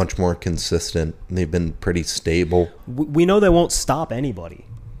much more consistent. They've been pretty stable. We know they won't stop anybody,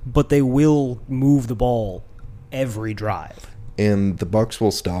 but they will move the ball every drive. And the Bucs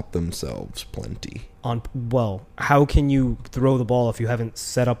will stop themselves plenty. How can you throw the ball if you haven't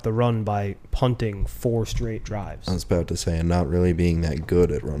set up the run by punting 4 straight drives? I was about to say, and not really being that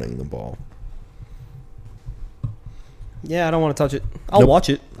good at running the ball. Yeah, I don't want to touch it. I'll watch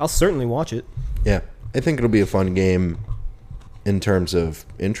it. I'll certainly watch it. Yeah, I think it'll be a fun game in terms of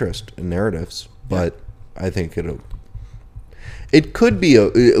interest and narratives, but I think it could be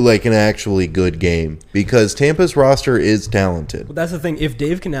an actually good game because Tampa's roster is talented. But that's the thing. If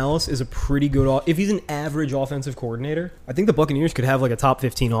Dave Canales is a pretty good, if he's an average offensive coordinator, I think the Buccaneers could have a top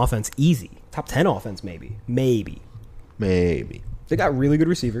 15 offense easy. Top 10 offense maybe. They got really good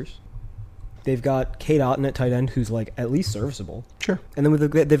receivers. They've got Kate Otten at tight end, who's at least serviceable. Sure. And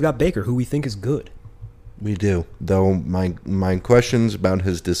then they've got Baker, who we think is good. We do, though my questions about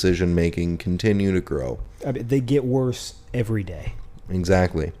his decision-making continue to grow. I mean, they get worse every day.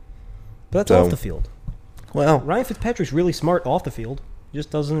 Exactly. But that's off the field. Well, Ryan Fitzpatrick's really smart off the field.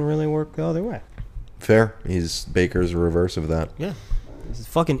 Just doesn't really work the other way. Fair. Baker's the reverse of that. Yeah. He's a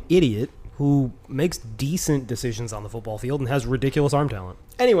fucking idiot who makes decent decisions on the football field and has ridiculous arm talent.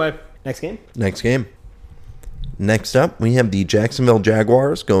 Anyway, next game. Next up, we have the Jacksonville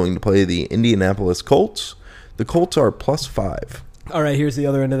Jaguars going to play the Indianapolis Colts. The Colts are +5. All right, here's the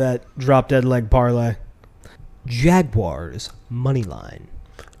other end of that drop-dead leg parlay. Jaguars, money line.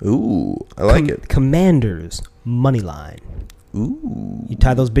 Ooh, I like it. Commanders, money line. Ooh. You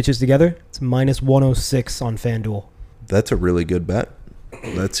tie those bitches together, it's -106 on FanDuel. That's a really good bet.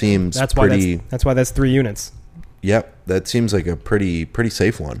 That seems that's pretty... That's why that's 3 units. Yep, that seems like a pretty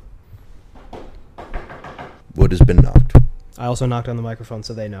safe one. Wood has been knocked. I also knocked on the microphone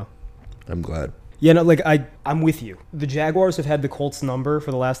so they know. I'm glad. Yeah, no, I'm with you. The Jaguars have had the Colts number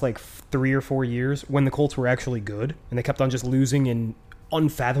for the last 3 or 4 years when the Colts were actually good, and they kept on just losing in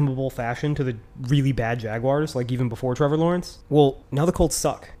unfathomable fashion to the really bad Jaguars, even before Trevor Lawrence. Well, now the Colts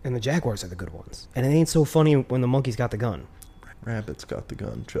suck, and the Jaguars are the good ones. And it ain't so funny when the monkey's got the gun. Rabbit's got the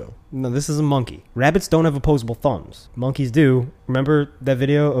gun, Joe. No, this is a monkey. Rabbits don't have opposable thumbs. Monkeys do. Remember that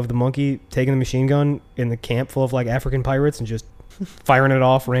video of the monkey taking the machine gun in the camp full of African pirates and just firing it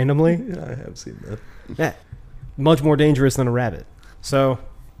off randomly? Yeah, I have seen that. Yeah. Much more dangerous than a rabbit. So,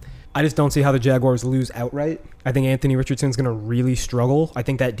 I just don't see how the Jaguars lose outright. I think Anthony Richardson's going to really struggle. I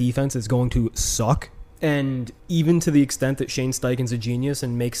think that defense is going to suck. And even to the extent that Shane Steichen's a genius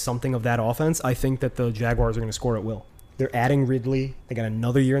and makes something of that offense, I think that the Jaguars are going to score at will. They're adding Ridley. They got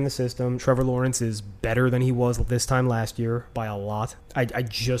another year in the system. Trevor Lawrence is better than he was this time last year by a lot.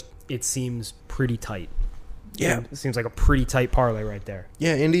 It seems pretty tight. Yeah. It seems like a pretty tight parlay right there.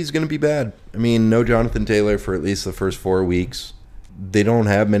 Yeah, Indy's going to be bad. I mean, no Jonathan Taylor for at least the first 4 weeks. They don't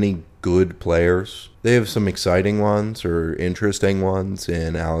have many good players. They have some exciting ones or interesting ones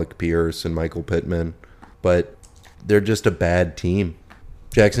in Alec Pierce and Michael Pittman, but they're just a bad team.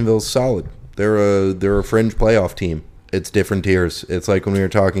 Jacksonville's solid. They're a fringe playoff team. It's different tiers. It's like when we were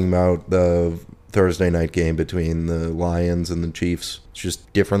talking about the Thursday night game between the Lions and the Chiefs. It's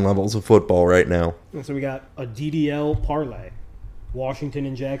just different levels of football right now. And so we got a DDL parlay, Washington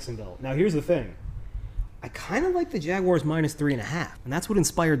and Jacksonville. Now here's the thing. I kind of like the Jaguars minus 3.5, and that's what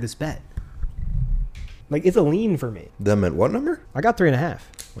inspired this bet. Like, it's a lean for me. Them at what number? I got 3.5.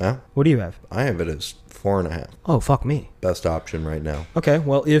 Well, What do you have? I have it as 4.5. Oh, fuck me. Best option right now. Okay,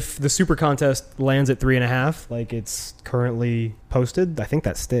 well, if the Super Contest lands at 3.5, like it's currently posted, I think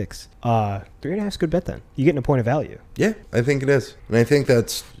that sticks. 3.5 is a good bet then. You're getting a point of value. Yeah, I think it is. And I think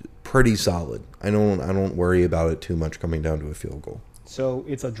that's pretty solid. I don't worry about it too much coming down to a field goal. So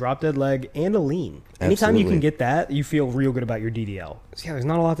it's a drop dead leg and a lean. Anytime you can get that, you feel real good about your DDL. So yeah, there's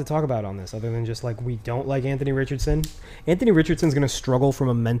not a lot to talk about on this other than just like we don't like Anthony Richardson. Anthony Richardson's going to struggle from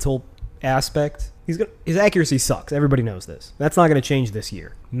a mental aspect. His accuracy sucks. Everybody knows this. That's not going to change this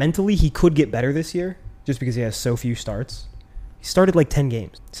year. Mentally, he could get better this year just because he has so few starts. He started like 10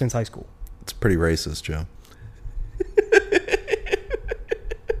 games since high school. It's pretty racist, Joe.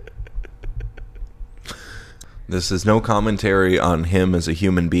 This is no commentary on him as a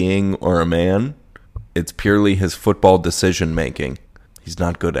human being or a man. It's purely his football decision making. He's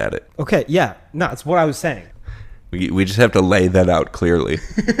not good at it. Okay, yeah. No, that's what I was saying. We just have to lay that out clearly.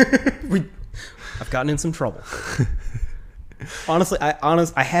 I've gotten in some trouble. Honestly,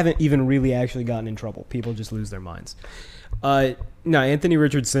 I haven't even really actually gotten in trouble. People just lose their minds. No, Anthony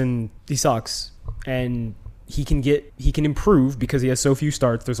Richardson, he sucks, and he can improve because he has so few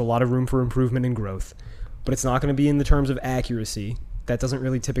starts. There's a lot of room for improvement and growth, but it's not going to be in the terms of accuracy. That doesn't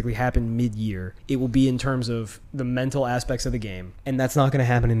really typically happen mid-year. It will be in terms of the mental aspects of the game, and that's not going to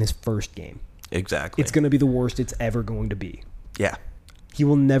happen in his first game. Exactly. It's going to be the worst it's ever going to be. Yeah. He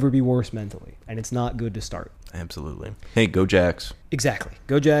will never be worse mentally, and it's not good to start. Absolutely. Hey, go Jags. Exactly.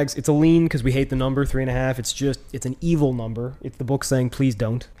 Go Jags. It's a lean because we hate the number, 3.5. It's an evil number. It's the book saying, please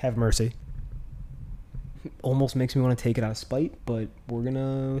don't. Have mercy. Almost makes me want to take it out of spite, but we're going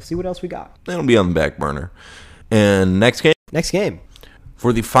to see what else we got. That'll be on the back burner. And next game? Next game.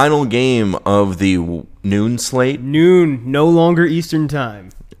 For the final game of the noon slate. Noon. No longer Eastern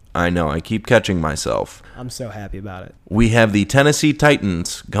time. I know. I keep catching myself. I'm so happy about it. We have the Tennessee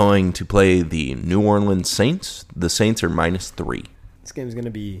Titans going to play the New Orleans Saints. The Saints are -3. This game is going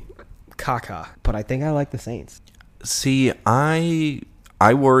to be caca, but I think I like the Saints. See, I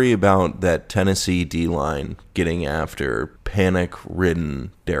worry about that Tennessee D-line getting after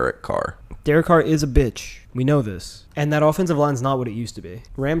panic-ridden Derek Carr. Derek Carr is a bitch. We know this. And that offensive line's not what it used to be.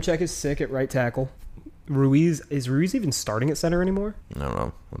 Ramczyk is sick at right tackle. Is Ruiz even starting at center anymore? I don't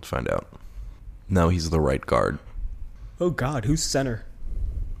know. Let's find out. No, he's the right guard. Oh, God. Who's center?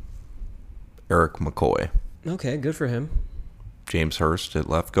 Eric McCoy. Okay, good for him. James Hurst at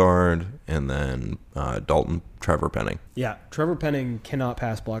left guard, and then Trevor Penning. Yeah, Trevor Penning cannot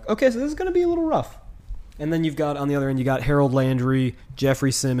pass block. Okay, so this is going to be a little rough. And then you've got, on the other end, you got Harold Landry,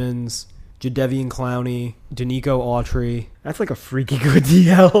 Jeffrey Simmons, Jadeveon Clowney, Danico Autry. That's like a freaky good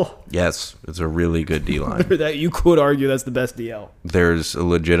DL. Yes, it's a really good D-line. That you could argue that's the best DL. There's a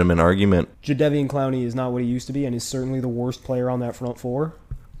legitimate argument. Jadeveon Clowney is not what he used to be and is certainly the worst player on that front four,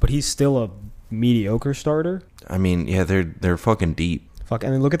 but he's still a mediocre starter. I mean, yeah, they're fucking deep. Fuck, I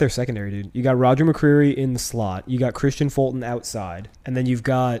mean, look at their secondary, dude. You got Roger McCreary in the slot. You got Christian Fulton outside. And then you've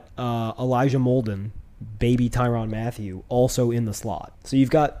got Elijah Molden, baby Tyrann Mathieu, also in the slot. So you've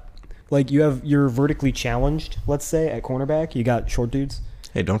got... you're vertically challenged, let's say, at cornerback. You got short dudes.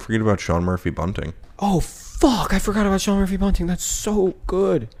 Hey, don't forget about Sean Murphy-Bunting. Oh, fuck. I forgot about Sean Murphy-Bunting. That's so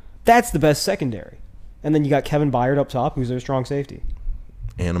good. That's the best secondary. And then you got Kevin Byard up top, who's their strong safety.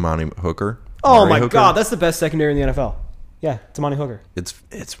 And Amani Hooker. Oh, my Hooker. God. That's the best secondary in the NFL. Yeah, it's Amani Hooker. It's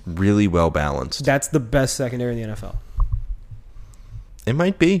really well balanced. That's the best secondary in the NFL. It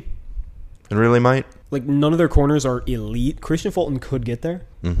might be. It really might. None of their corners are elite. Christian Fulton could get there.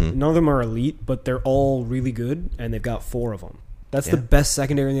 Mm-hmm. None of them are elite, but they're all really good, and they've got 4 of them. That's the best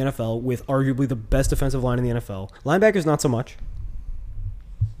secondary in the NFL, with arguably the best defensive line in the NFL. Linebackers, not so much.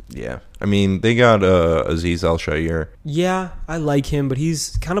 Yeah. I mean, they got Azeez Al-Shaair. Yeah, I like him, but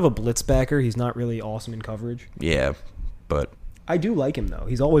he's kind of a blitz backer. He's not really awesome in coverage. Yeah, but... I do like him, though.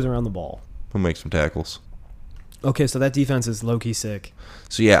 He's always around the ball. He'll make some tackles. Okay, so that defense is low-key sick.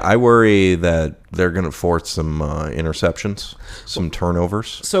 So, yeah, I worry that they're going to force some interceptions, some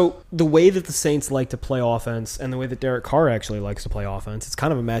turnovers. So the way that the Saints like to play offense and the way that Derek Carr actually likes to play offense, it's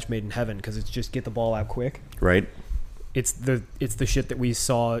kind of a match made in heaven because it's just get the ball out quick. Right? It's the shit that we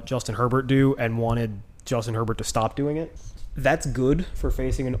saw Justin Herbert do and wanted Justin Herbert to stop doing it. That's good for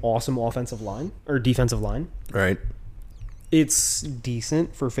facing an awesome offensive line or defensive line. Right. It's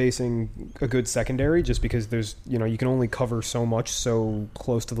decent for facing a good secondary just because there's, you can only cover so much so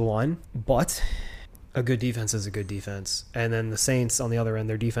close to the line. But a good defense is a good defense. And then the Saints on the other end,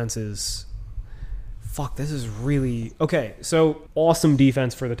 their defense is... Fuck, this is really... Okay, so awesome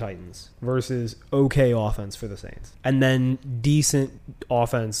defense for the Titans versus okay offense for the Saints. And then decent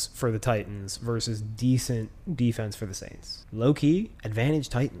offense for the Titans versus decent defense for the Saints. Low-key, advantage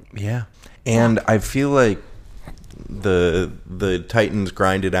Titan. Yeah. And I feel like the Titans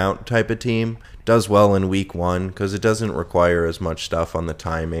grind it out type of team does well in week 1 because it doesn't require as much stuff on the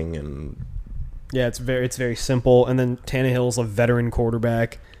timing and... Yeah, it's very simple. And then Tannehill's a veteran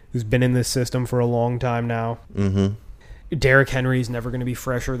quarterback who's been in this system for a long time now. Mm-hmm. Derrick Henry's never going to be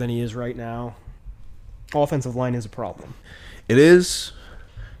fresher than he is right now. Offensive line is a problem. It is.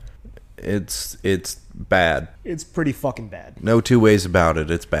 It's bad. It's pretty fucking bad. No two ways about it.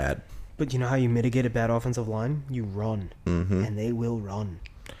 It's bad. But you know how you mitigate a bad offensive line? You run. Mm-hmm. And they will run.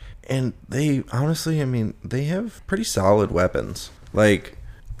 And they, honestly, they have pretty solid weapons. Like...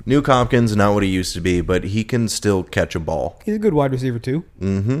 Nuke Hopkins, not what he used to be, but he can still catch a ball. He's a good wide receiver, too.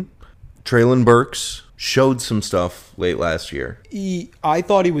 Mm-hmm. Treylon Burks showed some stuff late last year. I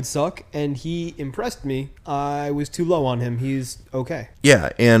thought he would suck, and he impressed me. I was too low on him. He's okay. Yeah,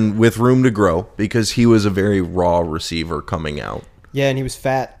 and with room to grow, because he was a very raw receiver coming out. Yeah, and he was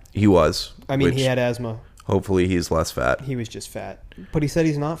fat. He was. He had asthma. Hopefully he's less fat. He was just fat. But he said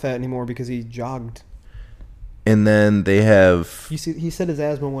he's not fat anymore because he jogged. And then they have... He said his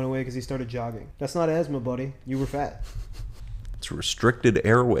asthma went away because he started jogging. That's not asthma, buddy. You were fat. It's restricted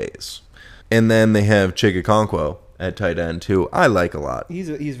airways. And then they have Chigakonkwo at tight end, too. I like a lot.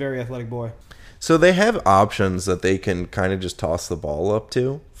 He's a very athletic boy. So they have options that they can kind of just toss the ball up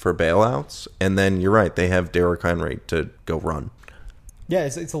to for bailouts. And then, you're right, they have Derrick Henry to go run. Yeah,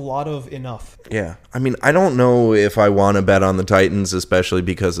 it's a lot of enough. Yeah. I don't know if I want to bet on the Titans, especially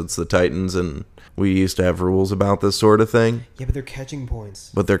because it's the Titans and... We used to have rules about this sort of thing. Yeah, but they're catching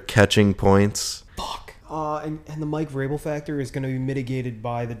points. Fuck. And the Mike Vrabel factor is going to be mitigated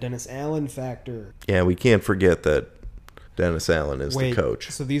by the Dennis Allen factor. Yeah, we can't forget that Dennis Allen is the coach.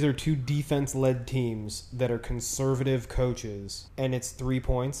 So these are two defense-led teams that are conservative coaches, and it's 3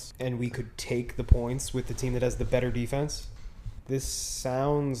 points, and we could take the points with the team that has the better defense? This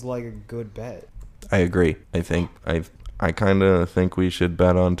sounds like a good bet. I agree. I kind of think we should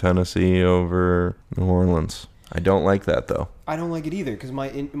bet on Tennessee over New Orleans. I don't like that, though. I don't like it either because my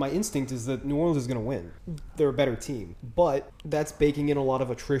instinct is that New Orleans is going to win. They're a better team. But that's baking in a lot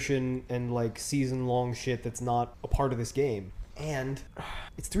of attrition and like season-long shit that's not a part of this game. And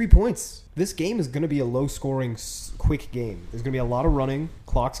it's 3 points. This game is going to be a low-scoring, quick game. There's going to be a lot of running.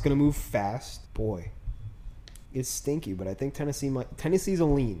 Clock's going to move fast. Boy. It's stinky, but I think Tennessee's a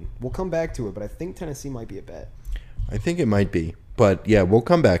lean. We'll come back to it, but I think Tennessee might be a bet. I think it might be. But, yeah, we'll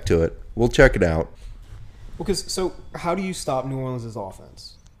come back to it. We'll check it out. So how do you stop New Orleans'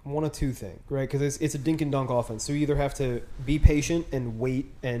 offense? One of two things, right? Because it's a dink and dunk offense. So you either have to be patient and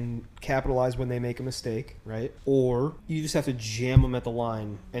wait and capitalize when they make a mistake, right? Or you just have to jam them at the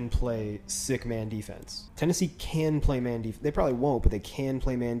line and play sick man defense. Tennessee can play man defense. They probably won't, but they can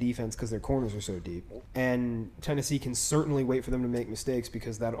play man defense because their corners are so deep. And Tennessee can certainly wait for them to make mistakes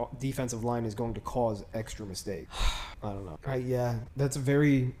because that defensive line is going to cause extra mistakes. I don't know. Yeah, that's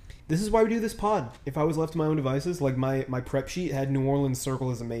very... This is why we do this pod. If I was left to my own devices, like my prep sheet had New Orleans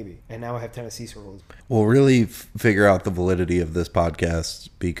circle as a maybe, and now I have Tennessee circle as... We'll really figure out the validity of this podcast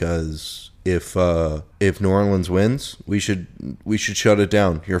because if New Orleans wins, we should shut it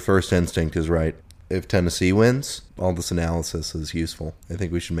down. Your first instinct is right. If Tennessee wins, all this analysis is useful. I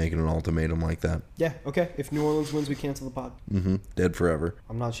think we should make it an ultimatum like that. Yeah, okay. If New Orleans wins, we cancel the pod. Mm-hmm. Dead forever.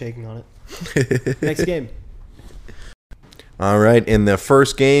 I'm not shaking on it. Next game. All right, in the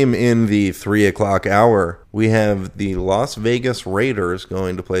first game in the 3 o'clock hour, we have the Las Vegas Raiders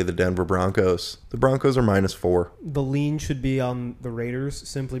going to play the Denver Broncos. The Broncos are -4. The lean should be on the Raiders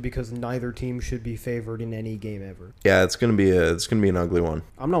simply because neither team should be favored in any game ever. Yeah, it's gonna be an ugly one.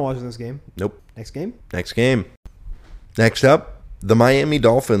 I'm not watching this game. Nope. Next game. Next up, the Miami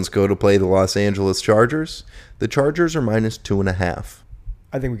Dolphins go to play the Los Angeles Chargers. The Chargers are -2.5.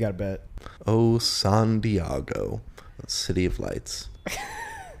 I think we got a bet. Oh, San Diego. City of Lights.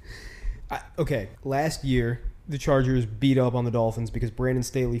 Okay, last year the Chargers beat up on the Dolphins because Brandon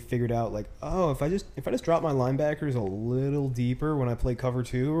Staley figured out, like, oh, if I just drop my linebackers a little deeper when I play cover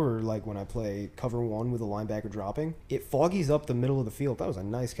 2 or like when I play cover 1 with a linebacker dropping, it foggies up the middle of the field. That was a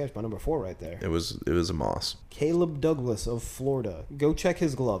nice catch by number 4 right there. It was a Moss. Caleb Douglas of Florida. Go check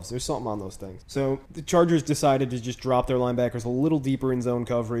his gloves. There's something on those things. So the Chargers decided to just drop their linebackers a little deeper in zone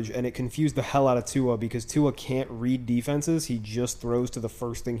coverage, and it confused the hell out of Tua because Tua can't read defenses. He just throws to the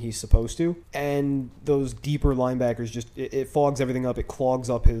first thing he's supposed to. And those deeper linebackers just, it fogs everything up. It clogs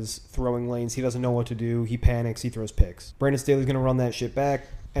up his throwing lanes. He doesn't know what to do. He panics. He throws picks. Brandon Staley's going to run that shit back.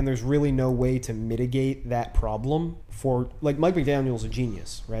 And there's really no way to mitigate that problem for, like, Mike McDaniel's a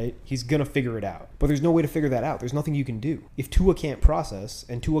genius, right? He's going to figure it out. But there's no way to figure that out. There's nothing you can do. If Tua can't process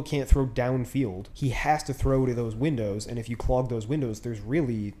and Tua can't throw downfield, he has to throw to those windows. And if you clog those windows, there's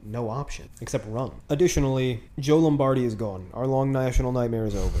really no option except run. Additionally, Joe Lombardi is gone. Our long national nightmare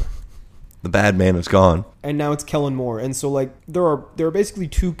is over. The bad man is gone. And now it's Kellen Moore. And so, like, there are basically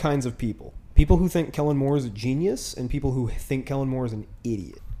two kinds of people. People who think Kellen Moore is a genius and people who think Kellen Moore is an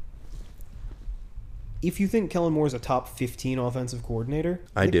idiot. If you think Kellen Moore is a top 15 offensive coordinator...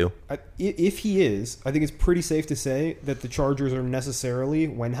 I do. If he is, I think it's pretty safe to say that the Chargers are necessarily,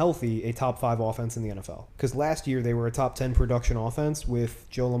 when healthy, a top 5 offense in the NFL. Because last year they were a top 10 production offense with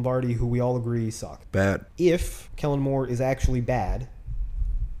Joe Lombardi, who we all agree sucked. Bad. If Kellen Moore is actually bad,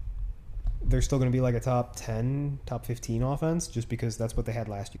 they're still going to be like a top 10, top 15 offense, just because that's what they had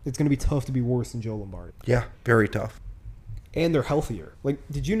last year. It's going to be tough to be worse than Joe Lombardi. Yeah, very tough. And they're healthier. Like,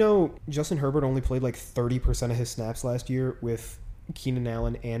 did you know Justin Herbert only played like 30% of his snaps last year with Keenan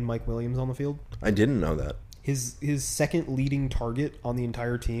Allen and Mike Williams on the field? I didn't know that. His second leading target on the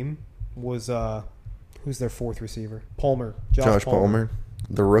entire team was, who's their 4th receiver? Palmer. Josh Palmer.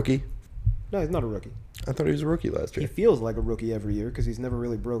 The rookie? No, he's not a rookie. I thought he was a rookie last year. He feels like a rookie every year because he's never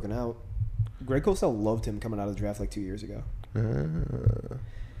really broken out. Greg Cosell loved him coming out of the draft like 2 years ago.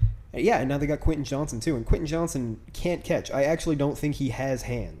 Yeah, and now they got Quentin Johnson, too. And Quentin Johnson can't catch. I actually don't think he has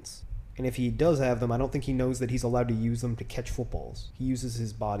hands. And if he does have them, I don't think he knows that he's allowed to use them to catch footballs. He uses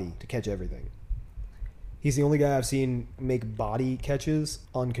his body to catch everything. He's the only guy I've seen make body catches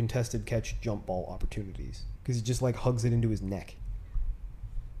on contested catch jump ball opportunities. Because he just, like, hugs it into his neck.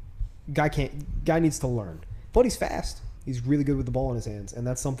 Guy needs to learn. But he's fast. He's really good with the ball in his hands. And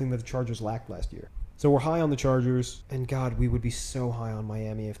that's something that the Chargers lacked last year. So we're high on the Chargers, and God, we would be so high on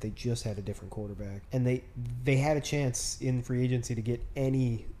Miami if they just had a different quarterback. And they had a chance in free agency to get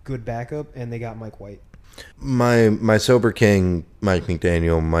any good backup, and they got Mike White. My sober king, Mike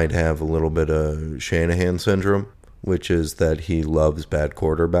McDaniel, might have a little bit of Shanahan syndrome, which is that he loves bad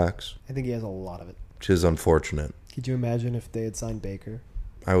quarterbacks. I think he has a lot of it. Which is unfortunate. Could you imagine if they had signed Baker?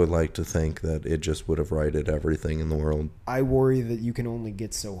 I would like to think that it just would have righted everything in the world. I worry that you can only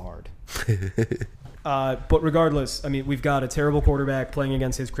get so hard. But regardless, I mean, we've got a terrible quarterback playing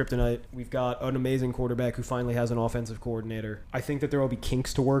against his kryptonite. We've got an amazing quarterback who finally has an offensive coordinator. I think that there will be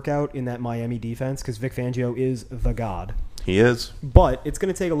kinks to work out in that Miami defense because Vic Fangio is the god. He is. But it's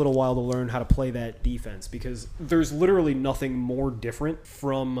going to take a little while to learn how to play that defense because there's literally nothing more different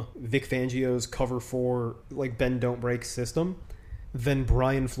from Vic Fangio's cover 4, like, bend, don't break system than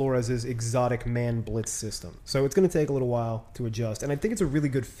Brian Flores' exotic man blitz system. So it's going to take a little while to adjust. And I think it's a really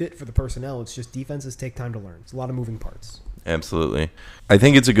good fit for the personnel. It's just defenses take time to learn. It's a lot of moving parts. Absolutely. I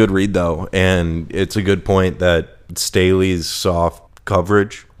think it's a good read, though. And it's a good point that Staley's soft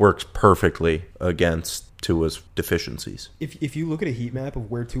coverage works perfectly against Tua's deficiencies. If you look at a heat map of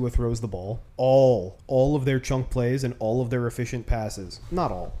where Tua throws the ball, all of their chunk plays and all of their efficient passes,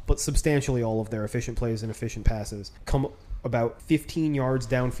 not all, but substantially all of their efficient plays and efficient passes come about 15 yards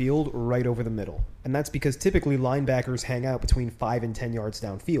downfield right over the middle. And that's because typically linebackers hang out between 5 and 10 yards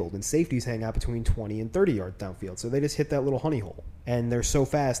downfield, and safeties hang out between 20 and 30 yards downfield. So they just hit that little honey hole. And they're so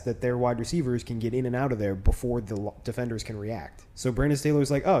fast that their wide receivers can get in and out of there before the defenders can react. So Brandon Staley's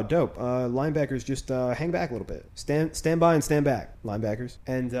like, oh, dope. Linebackers just hang back a little bit. Stand by and stand back, linebackers.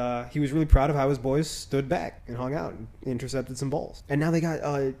 And he was really proud of how his boys stood back and hung out and intercepted some balls. And now they got,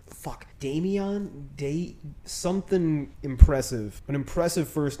 something impressive. An impressive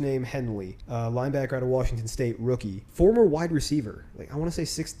first name, Henley. Linebacker out of Washington State, rookie. Former wide receiver. Like, I want to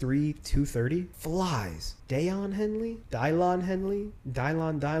say 6'3", 230. Flies. Daiyan Henley? Dylon Henley?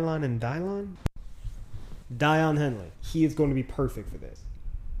 Dylon, and Dylon? Daiyan Henley. He is going to be perfect for this.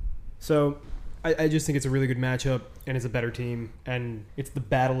 So, I just think it's a really good matchup, and it's a better team, and it's the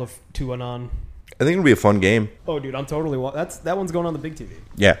battle of Tuanon. I think it'll be a fun game. Oh, dude, I'm totally... that one's going on the big TV.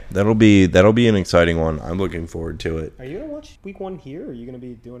 Yeah, that'll be an exciting one. I'm looking forward to it. Are you going to watch week 1 here, or are you going to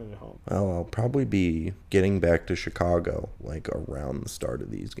be doing it at home? Well, I'll probably be getting back to Chicago, like, around the start of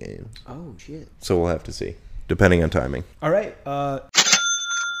these games. Oh, shit. So we'll have to see. depending on timing. All right.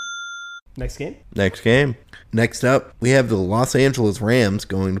 Next game? Next game. Next up, we have the Los Angeles Rams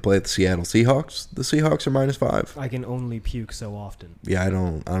going to play the Seattle Seahawks. The Seahawks are -5. I can only puke so often. Yeah, I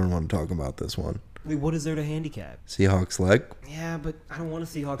don't want to talk about this one. Wait, what is there to handicap? Seahawks leg? Yeah, but I don't want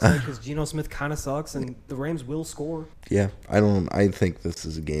to Seahawks leg because Geno Smith kind of sucks and the Rams will score. Yeah, I think this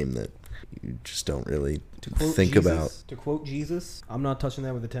is a game that you just don't really think about. To quote Jesus, I'm not touching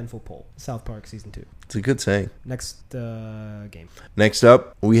that with a 10-foot pole. South Park Season 2. It's a good saying. Next game. Next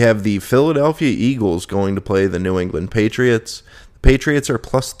up, we have the Philadelphia Eagles going to play the New England Patriots. The Patriots are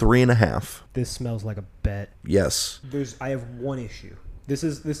 +3.5. This smells like a bet. Yes. I have one issue. This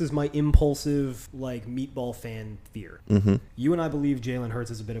is my impulsive, like, meatball fan fear. Mm-hmm. You and I believe Jalen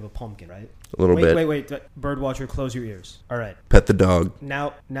Hurts is a bit of a pumpkin, right? A little bit. Wait. Birdwatcher, close your ears. All right. Pet the dog.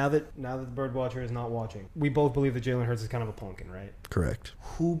 Now that the Birdwatcher is not watching, we both believe that Jalen Hurts is kind of a pumpkin, right? Correct.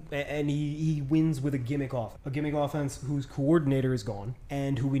 And he wins with a gimmick offense whose coordinator is gone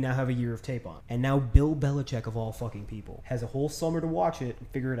and who we now have a year of tape on. And now Bill Belichick, of all fucking people, has a whole summer to watch it and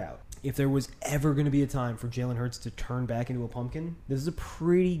figure it out. If there was ever going to be a time for Jalen Hurts to turn back into a pumpkin, this is a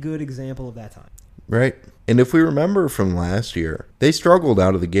pretty good example of that time. Right. And if we remember from last year, they struggled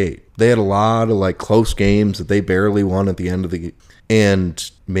out of the gate. They had a lot of like close games that they barely won at the end of the game.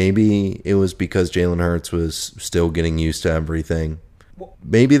 And maybe it was because Jalen Hurts was still getting used to everything. Well,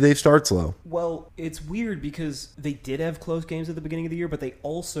 maybe they start slow. Well, it's weird because they did have close games at the beginning of the year, but they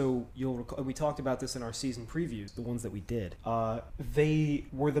also, you'll recall, we talked about this in our season previews, the ones that we did. They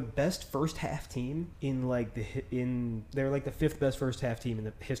were the best first half team they're like the fifth best first half team in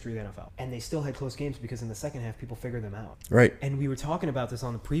the history of the NFL, and they still had close games because in the second half people figured them out. Right. And we were talking about this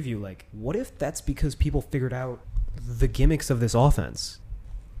on the preview, like, what if that's because people figured out the gimmicks of this offense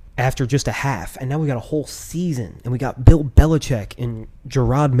after just a half, and now we got a whole season, and we got Bill Belichick and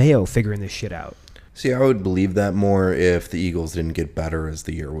Gerard Mayo figuring this shit out. See, I would believe that more if the Eagles didn't get better as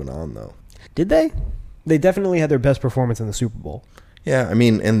the year went on, though. Did they? They definitely had their best performance in the Super Bowl. Yeah, I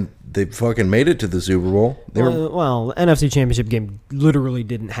mean, and they fucking made it to the Super Bowl. Well, the NFC Championship game literally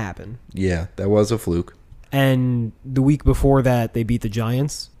didn't happen. Yeah, that was a fluke. And the week before that, they beat the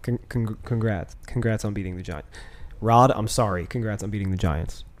Giants. Congrats. Congrats on beating the Giants. Rod, I'm sorry. Congrats on beating the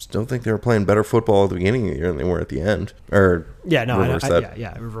Giants. Still think they were playing better football at the beginning of the year than they were at the end. Or reverse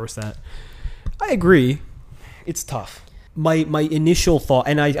that. Reverse that. I agree. It's tough. My initial thought,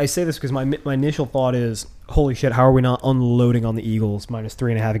 and I say this because my initial thought is, holy shit, how are we not unloading on the Eagles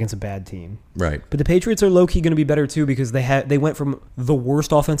 -3.5 against a bad team? Right. But the Patriots are low-key going to be better too because they went from the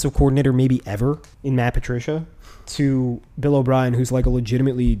worst offensive coordinator maybe ever in Matt Patricia to Bill O'Brien, who's like a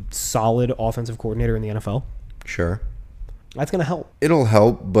legitimately solid offensive coordinator in the NFL. Sure. That's going to help. It'll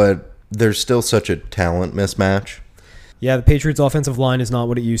help, but there's still such a talent mismatch. Yeah, the Patriots' offensive line is not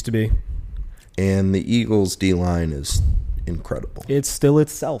what it used to be. And the Eagles' D-line is incredible. It's still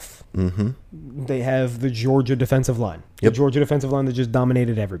itself. Mm-hmm. They have the Georgia defensive line. Yep. The Georgia defensive line that just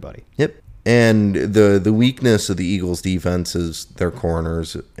dominated everybody. Yep. And the weakness of the Eagles' defense is their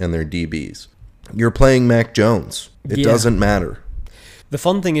corners and their DBs. You're playing Mac Jones. It doesn't matter. The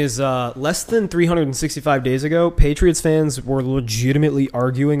fun thing is, less than 365 days ago, Patriots fans were legitimately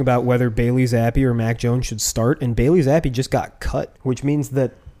arguing about whether Bailey Zappi or Mac Jones should start, and Bailey Zappi just got cut, which means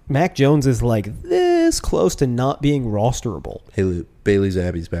that Mac Jones is like this close to not being rosterable. Hey, Bailey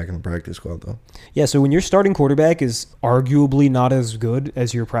Zappi's back in the practice squad, though. Yeah, so when your starting quarterback is arguably not as good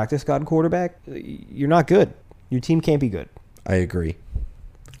as your practice squad quarterback, you're not good. Your team can't be good. I agree.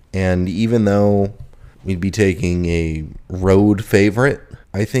 And even though we'd be taking a road favorite,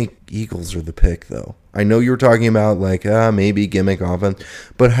 I think Eagles are the pick, though. I know you were talking about, like, maybe gimmick offense,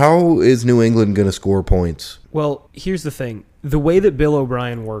 but how is New England going to score points? Well, here's the thing. The way that Bill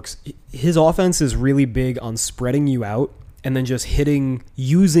O'Brien works, his offense is really big on spreading you out and then just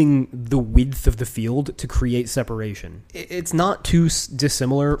using the width of the field to create separation. It's not too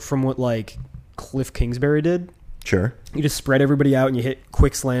dissimilar from what, like, Cliff Kingsbury did. Sure. You just spread everybody out and you hit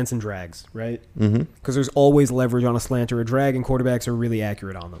quick slants and drags, right? Mm-hmm. Because there's always leverage on a slant or a drag, and quarterbacks are really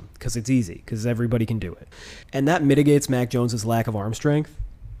accurate on them because it's easy, because everybody can do it. And that mitigates Mac Jones' lack of arm strength,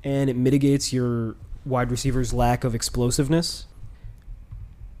 and it mitigates your wide receiver's lack of explosiveness.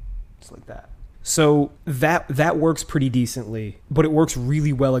 Just like that. So that works pretty decently, but it works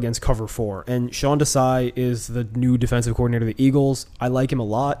really well against cover 4. And Sean Desai is the new defensive coordinator of the Eagles. I like him a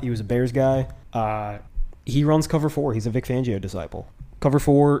lot. He was a Bears guy. He runs cover 4. He's a Vic Fangio disciple. Cover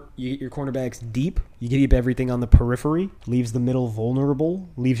 4, you get your cornerbacks deep. You keep everything on the periphery. Leaves the middle vulnerable.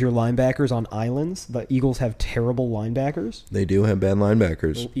 Leaves your linebackers on islands. The Eagles have terrible linebackers. They do have bad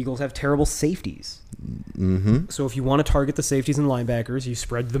linebackers. The Eagles have terrible safeties. Mm-hmm. So if you want to target the safeties and linebackers, you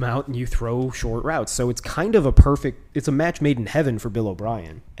spread them out and you throw short routes. So it's kind of it's a match made in heaven for Bill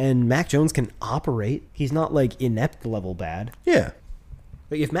O'Brien. And Mac Jones can operate. He's not like inept level bad. Yeah.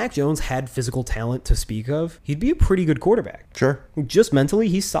 Like if Mac Jones had physical talent to speak of, he'd be a pretty good quarterback. Sure. Just mentally,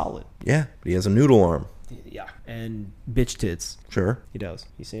 he's solid. Yeah, but he has a noodle arm. Yeah. And bitch tits. Sure. He does.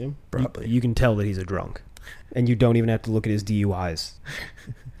 You seen him? Probably. You can tell that he's a drunk. And you don't even have to look at his DUIs.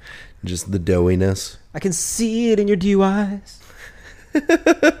 Just the doughiness. I can see it in your DUIs. That's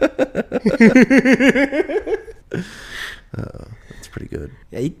pretty good.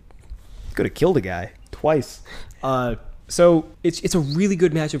 Yeah, he could have killed a guy twice. So it's a really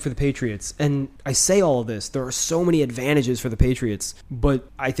good matchup for the Patriots. And I say all of this. There are so many advantages for the Patriots. But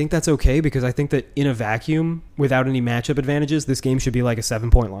I think that's okay because I think that in a vacuum, without any matchup advantages, this game should be like a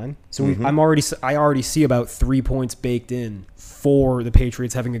 7-point line. So I already see about 3 points baked in for the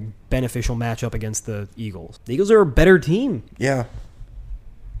Patriots having a beneficial matchup against the Eagles. The Eagles are a better team. Yeah.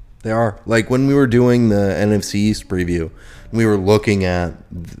 They are. Like when we were doing the NFC East preview, we were looking at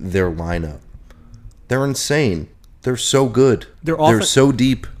their lineup. They're insane. They're so good. They're so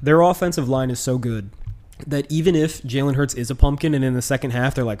deep. Their offensive line is so good that even if Jalen Hurts is a pumpkin and in the second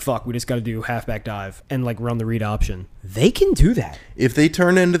half they're like, fuck, we just got to do halfback dive and like run the read option, they can do that. If they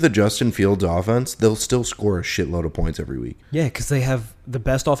turn into the Justin Fields offense, they'll still score a shitload of points every week. Yeah, because they have the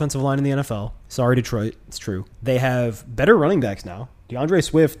best offensive line in the NFL. Sorry, Detroit. It's true. They have better running backs now. DeAndre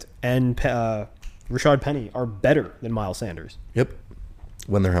Swift and Rashad Penny are better than Miles Sanders. Yep.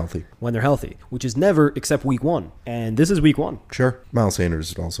 When they're healthy. When they're healthy, which is never except week 1. And this is week 1. Sure. Miles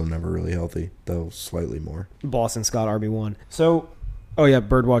Sanders is also never really healthy, though slightly more. Boston Scott, RB1. So, oh yeah,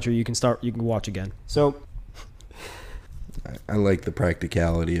 Birdwatcher, you can watch again. So, I like the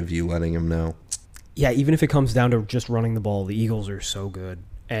practicality of you letting him know. Yeah, even if it comes down to just running the ball, the Eagles are so good.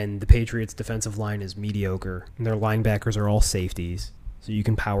 And the Patriots' defensive line is mediocre. And their linebackers are all safeties. So you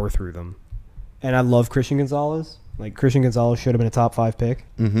can power through them. And I love Christian Gonzalez. Like, Christian Gonzalez should have been a top 5 pick.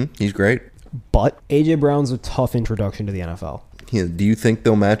 Mm-hmm. He's great. But A.J. Brown's a tough introduction to the NFL. Yeah, do you think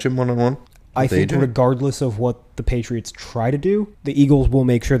they'll match him one-on-one? I think AJ? Regardless of what the Patriots try to do, the Eagles will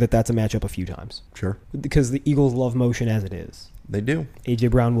make sure that that's a matchup a few times. Sure. Because the Eagles love motion as it is. They do. A.J.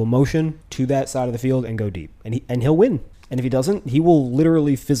 Brown will motion to that side of the field and go deep. And he'll win. And if he doesn't, he will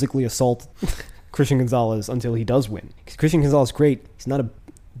literally physically assault Christian Gonzalez until he does win. Because Christian Gonzalez is great. He's not a...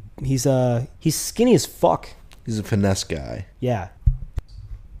 He's skinny as fuck. He's a finesse guy. Yeah.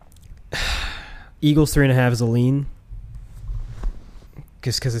 Eagles 3.5 is a lean.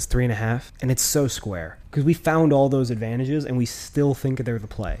 Just because it's 3.5. And it's so square. Because we found all those advantages and we still think they're the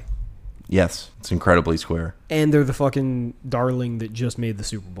play. Yes. It's incredibly square. And they're the fucking darling that just made the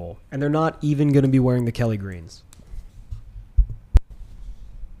Super Bowl. And they're not even going to be wearing the Kelly Greens.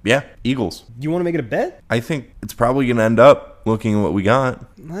 Yeah. Eagles. You want to make it a bet? I think it's probably going to end up looking at what we got.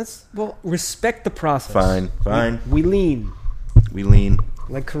 Respect the process. Fine. We lean. We lean.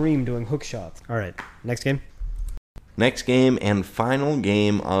 Like Kareem doing hook shots. All right. Next game. Next game and final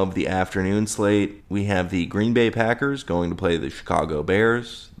game of the afternoon slate, we have the Green Bay Packers going to play the Chicago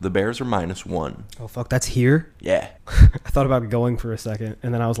Bears. The Bears are -1. Oh, fuck. That's here? Yeah. I thought about going for a second,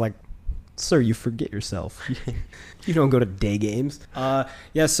 and then I was like, sir, you forget yourself. You don't go to day games.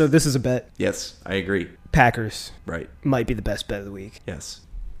 Yeah, so this is a bet. Yes, I agree. Packers. Right. Might be the best bet of the week. Yes.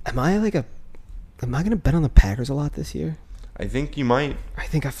 Am I going to bet on the Packers a lot this year? I think you might. I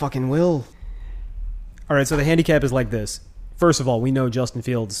think I fucking will. All right, so the handicap is like this. First of all, we know Justin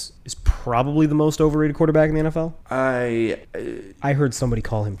Fields is probably the most overrated quarterback in the NFL. I heard somebody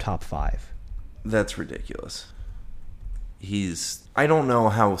call him top 5. That's ridiculous. I don't know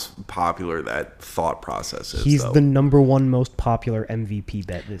how popular that thought process is, He's though. the number 1 most popular MVP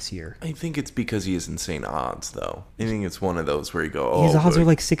bet this year. I think it's because he has insane odds, though. I think it's one of those where you go, His odds are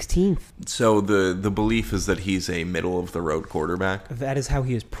like 16th. So the belief is that he's a middle-of-the-road quarterback? That is how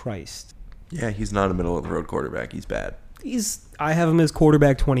he is priced. Yeah, he's not a middle-of-the-road quarterback. He's bad. I have him as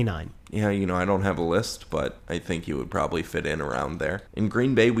quarterback 29. Yeah, I don't have a list, but I think he would probably fit in around there. In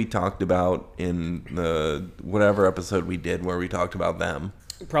Green Bay, we talked about in the whatever episode we did where we talked about them.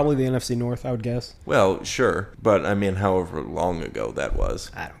 Probably the NFC North, I would guess. Well, sure, but I mean, however long ago that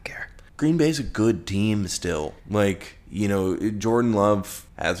was. I don't care. Green Bay's a good team still. Like, Jordan Love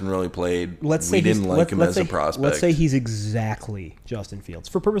hasn't really played. We didn't like him as a prospect. Let's say he's exactly Justin Fields,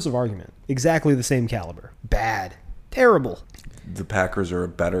 for purpose of argument. Exactly the same caliber. Bad. Terrible. The Packers are a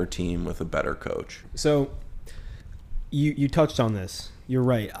better team with a better coach. So, You touched on this. You're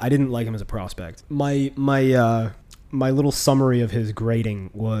right. I didn't like him as a prospect. My little summary of his grading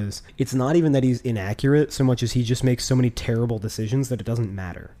was, it's not even that he's inaccurate so much as he just makes so many terrible decisions that it doesn't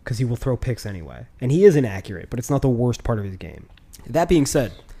matter because he will throw picks anyway. And he is inaccurate, but it's not the worst part of his game. That being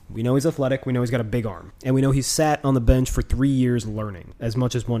said, we know he's athletic. We know he's got a big arm. And we know he's sat on the bench for 3 years learning as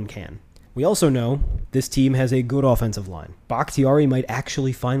much as one can. We also know this team has a good offensive line. Bakhtiari might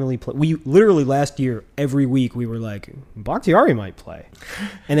actually finally play. We literally last year, every week, we were like, Bakhtiari might play.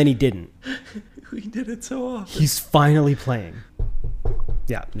 And then he didn't. We did it so often. He's finally playing.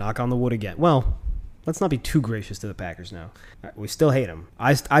 Yeah, knock on the wood again. Well, let's not be too gracious to the Packers now. We still hate him.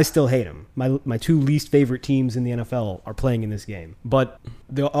 I still hate him. My two least favorite teams in the NFL are playing in this game. But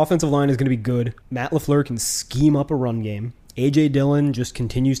the offensive line is going to be good. Matt LaFleur can scheme up a run game. A.J. Dillon just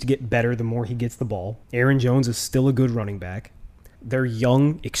continues to get better the more he gets the ball. Aaron Jones is still a good running back. Their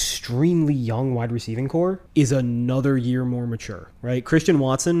young, extremely young wide receiving core is another year more mature, right? Christian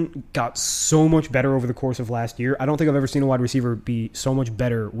Watson got so much better over the course of last year. I don't think I've ever seen a wide receiver be so much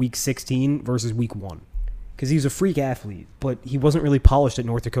better week 16 versus week 1. Because he's a freak athlete, but he wasn't really polished at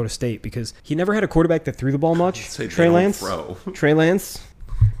North Dakota State because he never had a quarterback that threw the ball much. Trey Lance.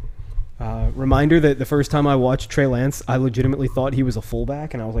 Reminder that the first time I watched Trey Lance, I legitimately thought he was a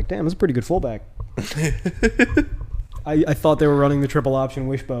fullback, and I was like, damn, that's a pretty good fullback. I thought they were running the triple option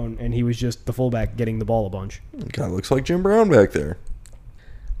wishbone, and he was just the fullback getting the ball a bunch. Kind of looks like Jim Brown back there.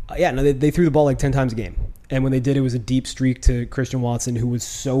 They threw the ball like 10 times a game. And when they did, it was a deep streak to Christian Watson, who was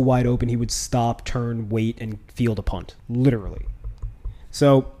so wide open, he would stop, turn, wait, and field a punt. Literally.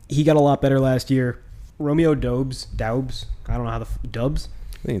 So he got a lot better last year. Romeo Doubs, I don't know how Dubs?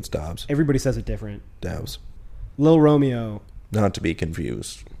 I think it's Dobbs. Everybody says it different. Dobbs. Lil Romeo. Not to be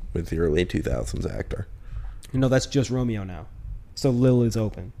confused with the early 2000s actor. No, that's just Romeo now. So Lil is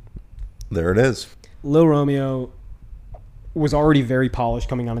open. There it is. Lil Romeo was already very polished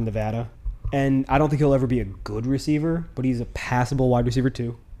coming out of Nevada. And I don't think he'll ever be a good receiver, but he's a passable wide receiver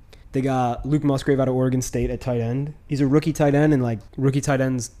too. They got Luke Musgrave out of Oregon State at tight end. He's a rookie tight end, and like rookie tight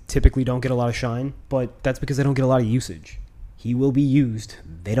ends typically don't get a lot of shine, but that's because they don't get a lot of usage. He will be used.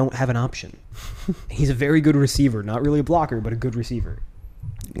 They don't have an option. He's a very good receiver. Not really a blocker, but a good receiver.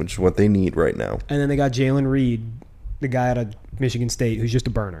 Which is what they need right now. And then they got Jalen Reed, the guy out of Michigan State, who's just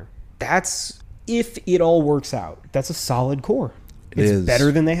a burner. That's, if it all works out, that's a solid core. It's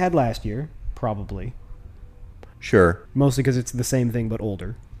better than they had last year, probably. Sure. Mostly because it's the same thing, but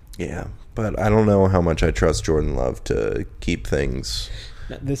older. Yeah, but I don't know how much I trust Jordan Love to keep things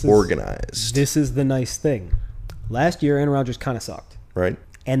organized. This is the nice thing. Last year, Aaron Rodgers kind of sucked. Right.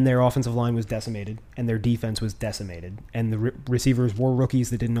 And their offensive line was decimated, and their defense was decimated, and the receivers were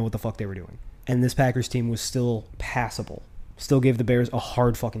rookies that didn't know what the fuck they were doing. And this Packers team was still passable. Still gave the Bears a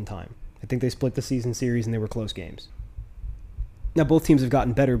hard fucking time. I think they split the season series, and they were close games. Now, both teams have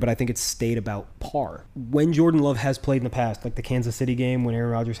gotten better, but I think it's stayed about par. When Jordan Love has played in the past, like the Kansas City game when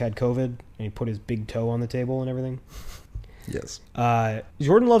Aaron Rodgers had COVID, and he put his big toe on the table and everything. Yes.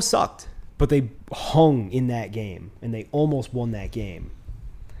 Jordan Love sucked. But they hung in that game, and they almost won that game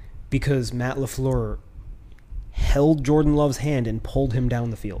because Matt LaFleur held Jordan Love's hand and pulled him down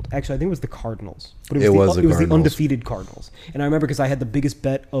the field. Actually, I think it was the Cardinals. But it was the undefeated Cardinals. And I remember because I had the biggest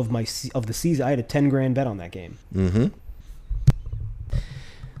bet of the season. I had a $10,000 bet on that game. Mm-hmm.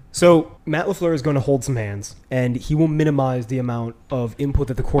 So Matt LaFleur is going to hold some hands, and he will minimize the amount of input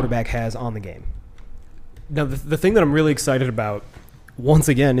that the quarterback has on the game. Now, the thing that I'm really excited about once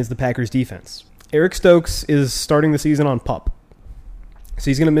again is the Packers defense. Eric Stokes is starting the season on PUP. So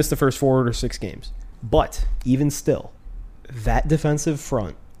he's going to miss the first 4 or 6 games. But even still, that defensive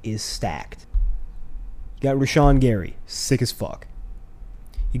front is stacked. You got Rashawn Gary, sick as fuck.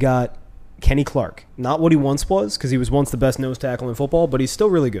 You got Kenny Clark. Not what he once was, because he was once the best nose tackle in football, but he's still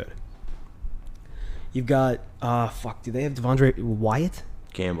really good. You've got, do they have Devondre Wyatt?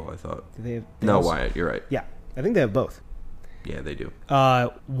 Campbell, I thought. Wyatt, you're right. Yeah, I think they have both. Yeah, they do.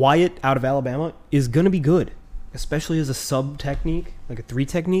 Wyatt out of Alabama is going to be good, especially as a sub technique, like a 3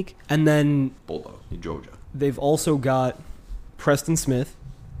 technique. And then Bulldog in Georgia. They've also got Preston Smith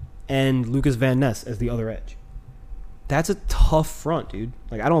and Lucas Van Ness as the other edge. That's a tough front, dude.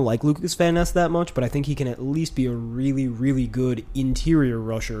 Like, I don't like Lucas Van Ness that much, but I think he can at least be a really, really good interior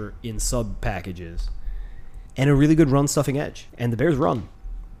rusher in sub packages and a really good run-stuffing edge. And the Bears run.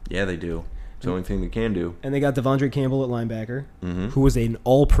 Yeah, they do. It's the only thing they can do. And they got Devondre Campbell at linebacker, who was an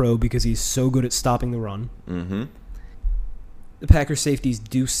all-pro because he's so good at stopping the run. Mm-hmm. The Packers safeties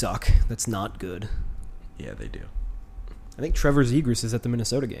do suck. That's not good. Yeah, they do. I think Trevor Zegras is at the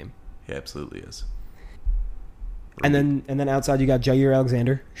Minnesota game. He absolutely is. And then outside you got Jair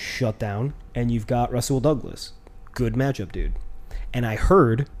Alexander, shut down, and you've got Rasul Douglas, good matchup, dude. And I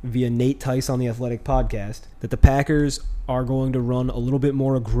heard via Nate Tice on the Athletic podcast that the Packers are going to run a little bit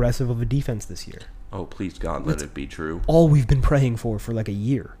more aggressive of a defense this year. Oh, please, God, let it be true. All we've been praying for like a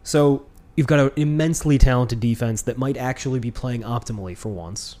year. So you've got an immensely talented defense that might actually be playing optimally for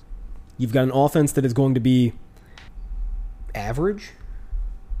once. You've got an offense that is going to be average,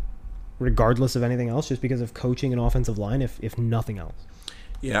 regardless of anything else, just because of coaching and offensive line, if nothing else.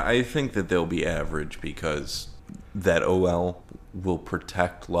 Yeah, I think that they'll be average because that OL will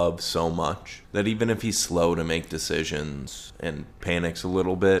protect Love so much that even if he's slow to make decisions and panics a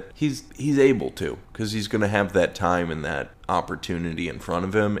little bit, he's able to, because he's going to have that time and that opportunity in front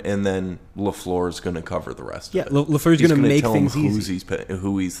of him, and then LaFleur is going to cover the rest of it. LaFleur's going to make things easy.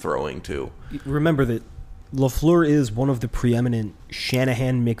 Who he's throwing to. Remember that LaFleur is one of the preeminent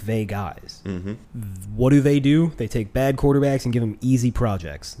Shanahan-McVay guys. Mm-hmm. What do? They take bad quarterbacks and give them easy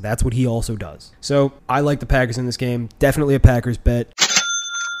projects. That's what he also does. So I like the Packers in this game. Definitely a Packers bet.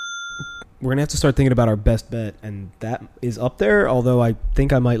 We're going to have to start thinking about our best bet, and that is up there, although I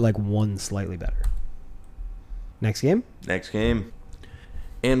think I might like one slightly better. Next game? Next game.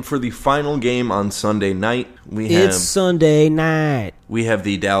 And for the final game on Sunday night, It's Sunday night. We have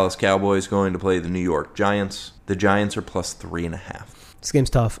the Dallas Cowboys going to play the New York Giants. The Giants are plus 3.5. This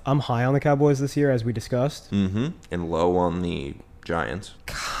game's tough. I'm high on the Cowboys this year, as we discussed. Mm-hmm. And low on the Giants.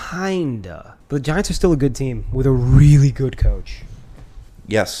 Kinda. But the Giants are still a good team with a really good coach.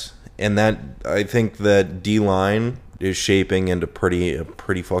 Yes. And that, I think that D-line is shaping into a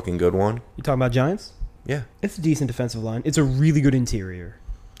pretty fucking good one. You talking about Giants? Yeah. It's a decent defensive line. It's a really good interior.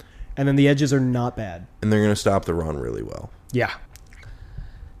 And then the edges are not bad. And they're going to stop the run really well. Yeah.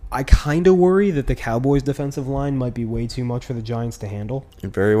 I kind of worry that the Cowboys' defensive line might be way too much for the Giants to handle.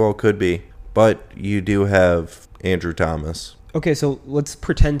 It very well could be. But you do have Andrew Thomas. Okay, so let's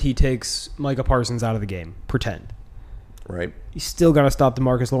pretend he takes Micah Parsons out of the game. Pretend. Right. You still got to stop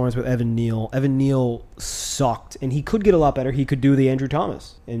DeMarcus Lawrence with Evan Neal. Evan Neal sucked, and he could get a lot better. He could do the Andrew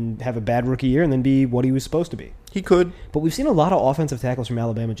Thomas and have a bad rookie year and then be what he was supposed to be. He could. But we've seen a lot of offensive tackles from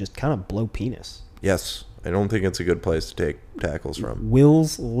Alabama just kind of blow penis. Yes. I don't think it's a good place to take tackles from.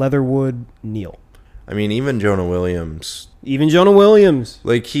 Wills, Leatherwood, Neal. I mean, even Jonah Williams.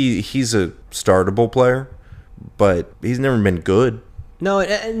 Like, he's a startable player, but he's never been good. No,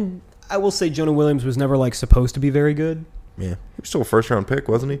 and I will say Jonah Williams was never, like, supposed to be very good. Yeah. He was still a first-round pick,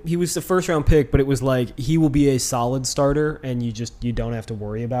 wasn't he? He was the first-round pick, but it was like he will be a solid starter, and you don't have to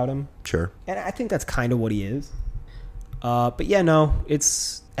worry about him. Sure. And I think that's kind of what he is. But yeah, no,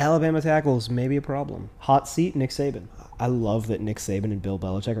 it's Alabama tackles, maybe a problem. Hot seat, Nick Saban. I love that Nick Saban and Bill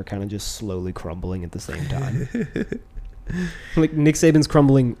Belichick are kind of just slowly crumbling at the same time. Like, Nick Saban's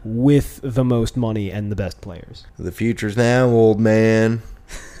crumbling with the most money and the best players. The future's now, old man.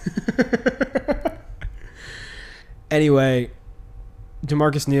 Anyway,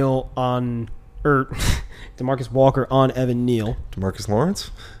 DeMarcus Walker on Evan Neal. DeMarcus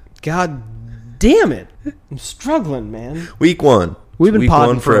Lawrence? God damn it. I'm struggling, man. Week 1. We've been Week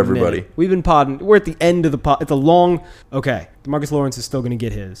podding 1 for everybody. Minute. We've been podding. We're at the end of the pod. It's a long... Okay, DeMarcus Lawrence is still going to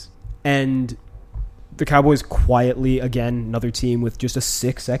get his. And the Cowboys quietly, again, another team with just a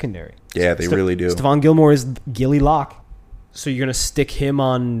sick secondary. Yeah, they really do. Stephon Gilmore is Gilly Lock. So you're going to stick him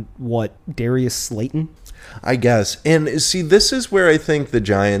on, what, Darius Slayton? I guess. And see, this is where I think the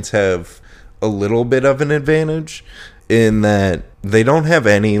Giants have a little bit of an advantage in that they don't have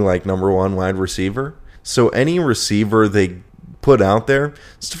any, like, number one wide receiver. So any receiver they put out there,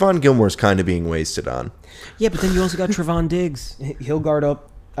 Stephon Gilmore's kind of being wasted on. Yeah, but then you also got Trevon Diggs. He'll guard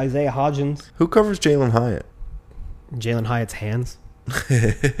up Isaiah Hodgins. Who covers Jalen Hyatt? Jalen Hyatt's hands.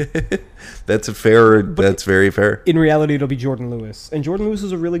 That's very fair. In reality, it'll be Jordan Lewis. And Jordan Lewis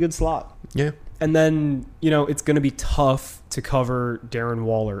is a really good slot. Yeah. And then, it's going to be tough to cover Darren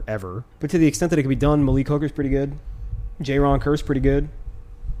Waller ever. But to the extent that it can be done, Malik Hooker's pretty good. J-Ron Kerr's pretty good.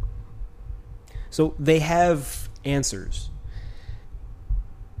 So they have answers.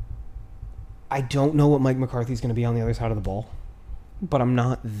 I don't know what Mike McCarthy's going to be on the other side of the ball. But I'm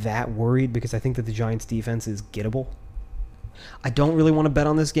not that worried because I think that the Giants' defense is gettable. I don't really want to bet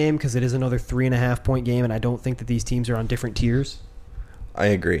on this game because it is another 3.5-point game, and I don't think that these teams are on different tiers. I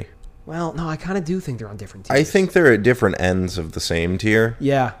agree. Well, no, I kind of do think they're on different tiers. I think they're at different ends of the same tier.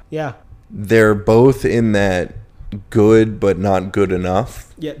 Yeah. They're both in that good but not good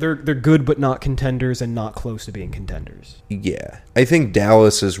enough. Yeah, they're good but not contenders and not close to being contenders. Yeah. I think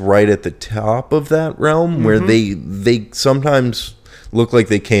Dallas is right at the top of that realm where they sometimes look like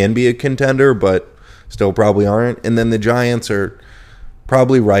they can be a contender but still probably aren't. And then the Giants are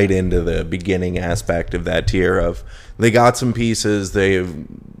probably right into the beginning aspect of that tier of they got some pieces, they've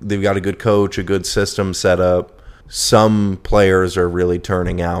got a good coach, a good system set up, some players are really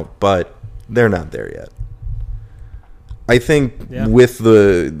turning out, but they're not there yet. I think with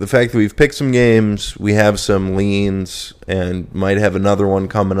the fact that we've picked some games, we have some leans, and might have another one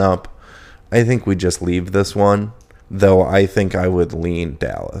coming up, I think we just leave this one, though I think I would lean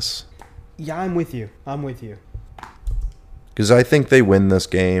Dallas. Yeah, I'm with you. Because I think they win this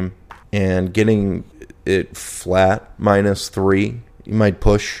game, and getting it flat -3, you might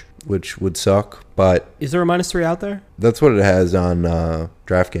push, which would suck, but... Is there a -3 out there? That's what it has on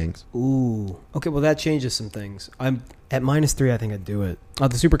DraftKings. Ooh. Okay, well, that changes some things. I'm at -3, I think I'd do it. Oh,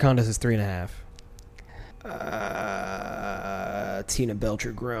 the Super Contest is 3.5. Tina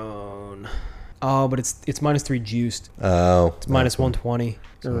Belcher grown. Oh, but it's -3 juiced. Oh. It's -120.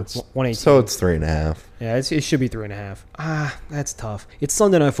 Or it's 118. So it's 3.5. Yeah, it should be 3.5. That's tough. It's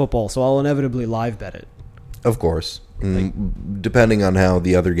Sunday Night Football, so I'll inevitably live bet it. Of course. Depending on how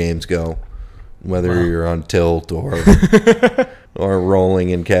the other games go, whether you're on tilt or or rolling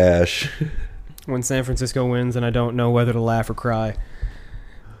in cash. When San Francisco wins and I don't know whether to laugh or cry.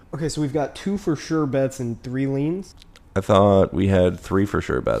 Okay, so we've got 2 for sure bets and 3 leans. I thought we had 3 for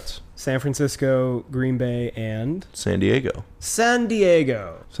sure bets. San Francisco, Green Bay, and... San Diego. San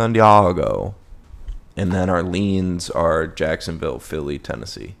Diego. And then our leans are Jacksonville, Philly,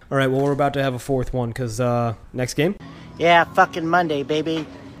 Tennessee. All right, well, we're about to have a 4th one because next game? Yeah, fucking Monday, baby.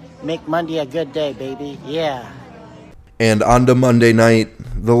 Make Monday a good day, baby. Yeah. And on to Monday night,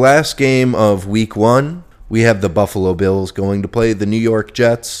 the last game of week 1, we have the Buffalo Bills going to play the New York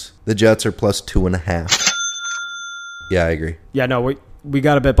Jets. The Jets are +2.5. Yeah, I agree. Yeah, no, we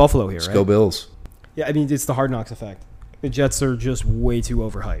got to bet Buffalo here, Let's right? go Bills. Yeah, I mean, it's the Hard Knocks effect. The Jets are just way too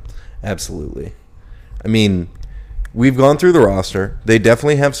overhyped. Absolutely. I mean, we've gone through the roster. They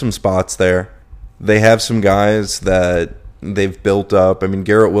definitely have some spots there. They have some guys that they've built up. I mean,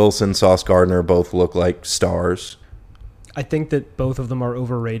 Garrett Wilson, Sauce Gardner both look like stars. I think that both of them are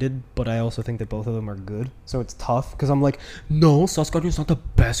overrated, but I also think that both of them are good. So it's tough because I'm like, no, Sauce Gardner's not the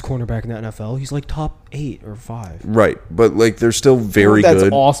best cornerback in the NFL. He's like top 8 or 5. Right, but like they're still very That's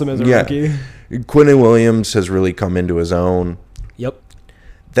good. awesome as a rookie. Quinnen Williams has really come into his own. Yep.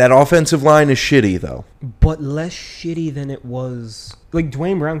 That offensive line is shitty, though. But less shitty than it was. Like,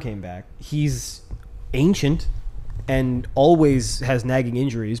 Dwayne Brown came back. He's ancient and always has nagging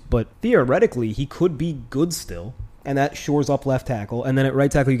injuries, but theoretically, he could be good still. And that shores up left tackle. And then at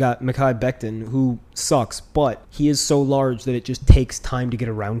right tackle, you got Mekhi Becton, who sucks, but he is so large that it just takes time to get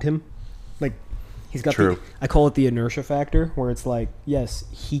around him. Like, he's got I call it the inertia factor, where it's like, yes,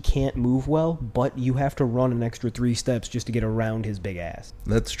 he can't move well, but you have to run an extra 3 steps just to get around his big ass.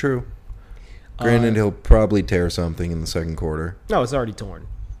 That's true. Granted, he'll probably tear something in the second quarter. No, it's already torn.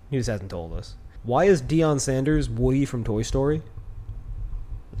 He just hasn't told us. Why is Deion Sanders Woody from Toy Story?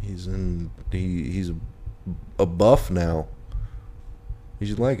 He's a buff now. You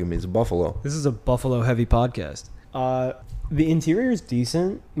should like him. He's a Buffalo. This is a Buffalo-heavy podcast. The interior is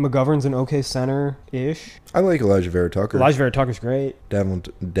decent. McGovern's an okay center-ish. I like Elijah Vera Tucker. Elijah Vera Tucker's great.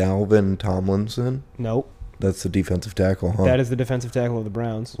 Dalvin Tomlinson. Nope. That's the defensive tackle, huh? That is the defensive tackle of the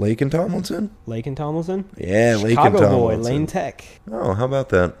Browns. Laken Tomlinson? Laken Tomlinson? Yeah, Laken Chicago Tomlinson. boy, Lane Tech. Oh, how about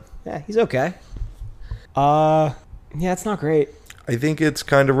that? Yeah, he's okay. Yeah, it's not great. I think it's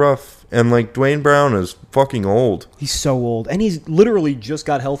kind of rough. And, like, Dwayne Brown is fucking old. He's so old. And he's literally just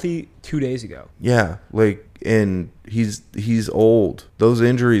got healthy 2 days ago. Yeah, like, and he's old. Those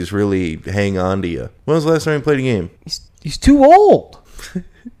injuries really hang on to you. When was the last time he played a game? He's too old.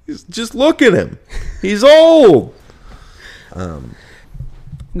 Just look at him. He's old.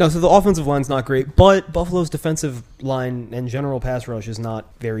 No, so the offensive line's not great, but Buffalo's defensive line and general pass rush is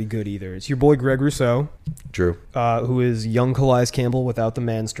not very good either. It's your boy Greg Rousseau. True. Who is young Calais Campbell without the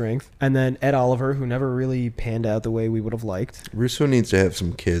man strength. And then Ed Oliver, who never really panned out the way we would have liked. Russo needs to have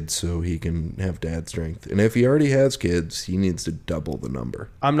some kids so he can have dad strength. And if he already has kids, he needs to double the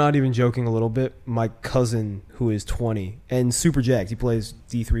number. I'm not even joking a little bit. My cousin, who is 20 and super jacked, he plays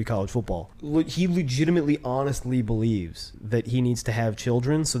D3 college football. He legitimately, honestly believes that he needs to have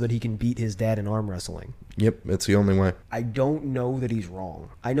children so that he can beat his dad in arm wrestling. Yep, it's the only way. I don't know that he's wrong.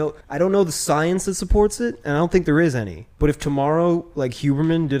 I don't know the science that supports it, and I don't think there is any. But if tomorrow, like,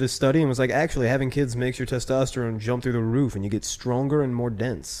 Huberman did a study and was like, actually, having kids makes your testosterone jump through the roof and you get stronger and more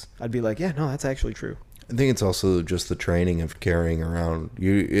dense, I'd be like, yeah, no, that's actually true. I think it's also just the training of carrying around.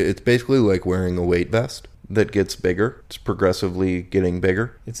 It's basically like wearing a weight vest. that gets bigger. It's progressively getting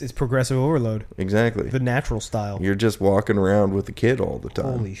bigger. It's progressive overload. Exactly. The natural style. You're just walking around with a kid all the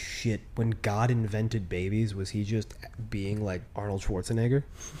time. Holy shit. When God invented babies, was he just being like Arnold Schwarzenegger?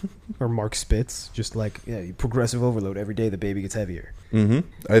 Or Mark Spitz? Just like, yeah, progressive overload. Every day the baby gets heavier. Mm-hmm.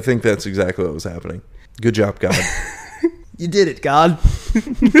 I think that's exactly what was happening. Good job, God. You did it, God.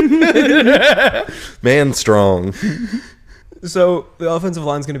 Man strong. So the offensive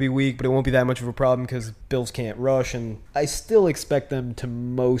line's going to be weak, but it won't be that much of a problem because Bills can't rush, and I still expect them to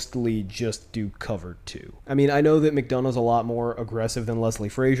mostly just do cover 2. I mean, I know that McDonough's a lot more aggressive than Leslie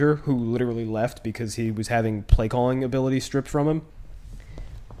Frazier, who literally left because he was having play calling ability stripped from him.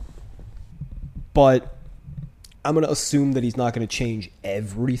 But I'm going to assume that he's not going to change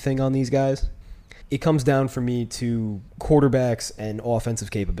everything on these guys. It comes down for me to quarterbacks and offensive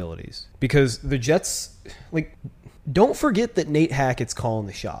capabilities. Because the Jets, like, don't forget that Nate Hackett's calling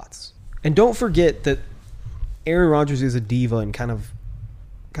the shots. And don't forget that Aaron Rodgers is a diva and kind of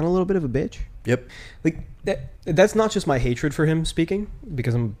a little bit of a bitch. Yep. Like, that's not just my hatred for him speaking,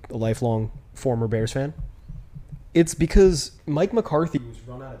 because I'm a lifelong former Bears fan. It's because Mike McCarthy was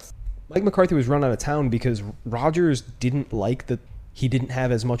run out of town because Rodgers didn't like that he didn't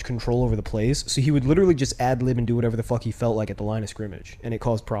have as much control over the plays, so he would literally just ad-lib and do whatever the fuck he felt like at the line of scrimmage, and it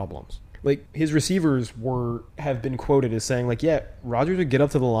caused problems. Like, his receivers have been quoted as saying, like, yeah, Rodgers would get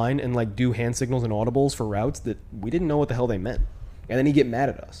up to the line and, like, do hand signals and audibles for routes that we didn't know what the hell they meant. And then he'd get mad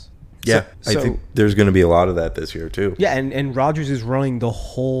at us. Yeah, I think there's going to be a lot of that this year, too. Yeah, and Rodgers is running the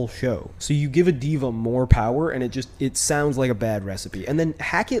whole show. So you give a diva more power, and it sounds like a bad recipe. And then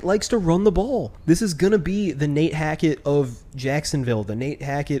Hackett likes to run the ball. This is going to be the Nate Hackett of Jacksonville, the Nate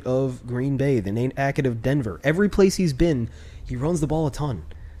Hackett of Green Bay, the Nate Hackett of Denver. Every place he's been, he runs the ball a ton.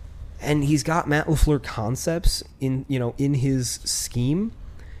 And he's got Matt LaFleur concepts in his scheme.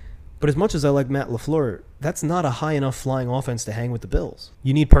 But as much as I like Matt LaFleur, that's not a high enough flying offense to hang with the Bills.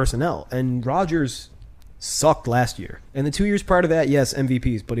 You need personnel. And Rodgers sucked last year. And the 2 years prior to that, yes,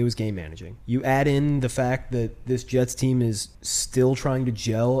 MVPs, but it was game managing. You add in the fact that this Jets team is still trying to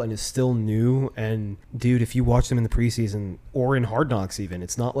gel and is still new. And, dude, if you watch them in the preseason or in Hard Knocks even,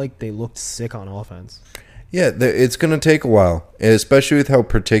 it's not like they looked sick on offense. Yeah, it's going to take a while, especially with how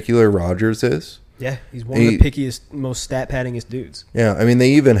particular Rodgers is. Yeah, he's one of the pickiest, most stat-paddingest dudes. Yeah, I mean, they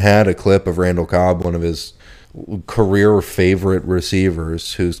even had a clip of Randall Cobb, one of his career favorite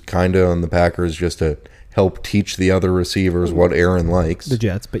receivers, who's kind of on the Packers just to help teach the other receivers what Aaron likes. The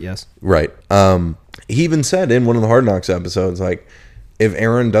Jets, but yes. Right. He even said in one of the Hard Knocks episodes, like, if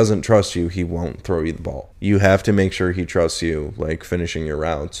Aaron doesn't trust you, he won't throw you the ball. You have to make sure he trusts you, like finishing your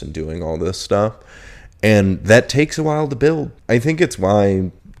routes and doing all this stuff. And that takes a while to build. I think it's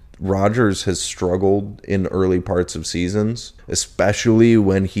why Rodgers has struggled in early parts of seasons, especially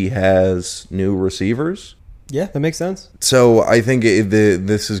when he has new receivers. Yeah, that makes sense. So I think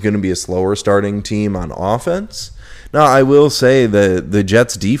this is going to be a slower starting team on offense. Now, I will say that the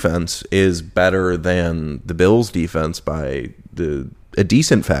Jets' defense is better than the Bills' defense by a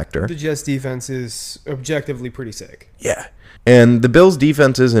decent factor. The Jets' defense is objectively pretty sick. Yeah. And the Bills'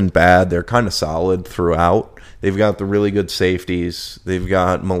 defense isn't bad. They're kind of solid throughout. They've got the really good safeties. They've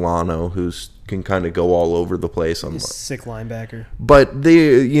got Milano, who can kind of go all over the place. He's a sick linebacker. But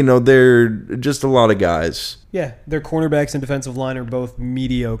they're just a lot of guys. Yeah, their cornerbacks and defensive line are both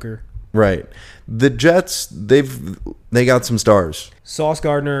mediocre. Right. The Jets, they got some stars. Sauce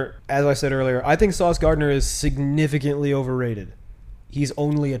Gardner, as I said earlier, I think Sauce Gardner is significantly overrated. He's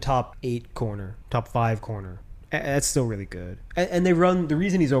only a top 8 corner, top 5 corner. That's still really good. And they run, the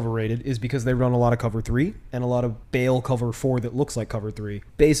reason he's overrated is because they run a lot of cover 3 and a lot of bail cover 4 that looks like cover 3.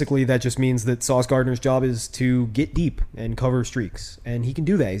 Basically, that just means that Sauce Gardner's job is to get deep and cover streaks. And he can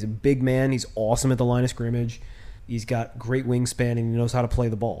do that. He's a big man. He's awesome at the line of scrimmage. He's got great wingspan and he knows how to play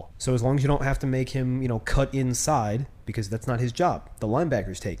the ball. So as long as you don't have to make him, cut inside, because that's not his job. The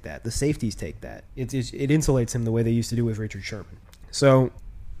linebackers take that. The safeties take that. It insulates him the way they used to do with Richard Sherman. So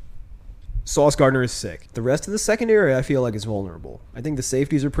Sauce Gardner is sick. The rest of the secondary, I feel like, is vulnerable. I think the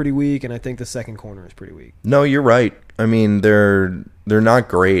safeties are pretty weak, and I think the second corner is pretty weak. No, you're right. I mean, they're not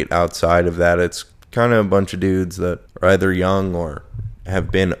great outside of that. It's kind of a bunch of dudes that are either young or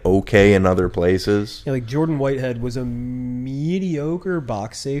have been okay in other places. Yeah, like Jordan Whitehead was a mediocre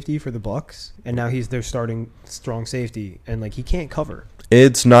box safety for the Bucs, and now he's their starting strong safety, and he can't cover.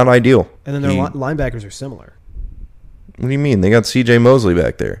 It's not ideal. And then their linebackers are similar. What do you mean? They got C.J. Mosley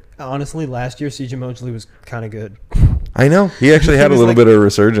back there. Honestly, last year C.J. Mosley was kind of good. I know. He actually had a little bit of a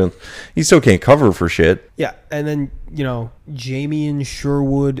resurgence. He still can't cover for shit. Yeah, and then, Jamian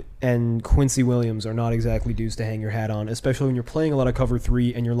Sherwood and Quincy Williams are not exactly dudes to hang your hat on, especially when you're playing a lot of cover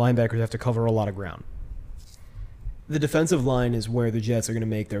 3 and your linebackers have to cover a lot of ground. The defensive line is where the Jets are going to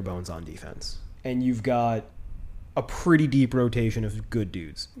make their bones on defense. And you've got a pretty deep rotation of good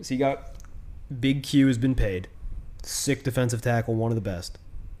dudes. So you got Big Q has been paid. Sick defensive tackle, one of the best.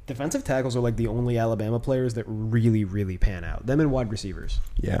 Defensive tackles are like the only Alabama players that really, really pan out. Them and wide receivers.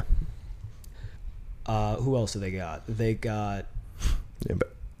 Yeah. Who else do they got? They got... Yeah,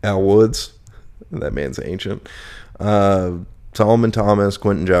 but Al Woods. That man's ancient. Solomon Thomas,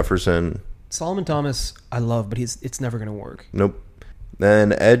 Quentin Jefferson. Solomon Thomas, I love, but it's never going to work. Nope.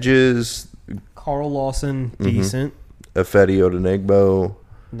 Then edges. Carl Lawson, decent. Ifedi Odenigbo.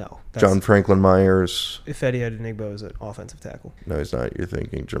 No. John Franklin Myers. Ifedi Odenigbo is an offensive tackle. No, he's not. You're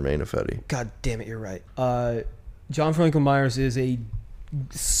thinking Jermaine Ifedi. God damn it, you're right. John Franklin Myers is a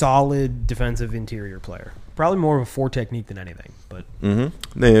solid defensive interior player. Probably more of a 4 technique than anything. But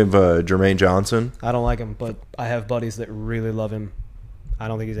They have Jermaine Johnson. I don't like him, but I have buddies that really love him. I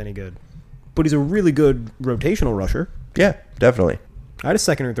don't think he's any good. But he's a really good rotational rusher. Yeah, definitely. I had a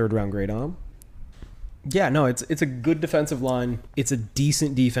 2nd or 3rd round grade on him. Yeah, no, it's a good defensive line. It's a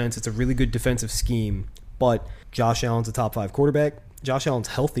decent defense. It's a really good defensive scheme. But Josh Allen's a top 5 quarterback. Josh Allen's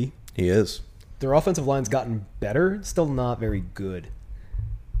healthy. He is. Their offensive line's gotten better. It's still not very good.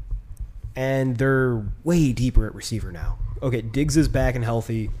 And they're way deeper at receiver now. Okay, Diggs is back and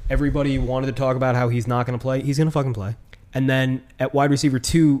healthy. Everybody wanted to talk about how he's not going to play. He's going to fucking play. And then at wide receiver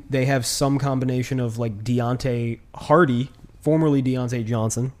 2, they have some combination of like Deontay Hardy, formerly Deontay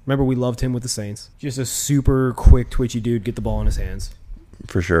Johnson. Remember, we loved him with the Saints. Just a super quick, twitchy dude, get the ball in his hands.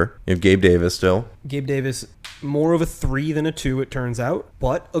 For sure. You have Gabe Davis still. Gabe Davis, more of a 3 than a 2, it turns out,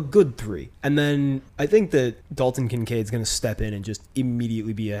 but a good 3. And then I think that Dalton Kincaid's going to step in and just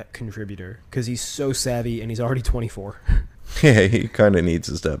immediately be a contributor because he's so savvy and he's already 24. Yeah, he kind of needs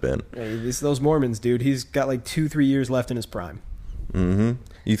to step in. It's those Mormons, dude. He's got like 2-3 years left in his prime.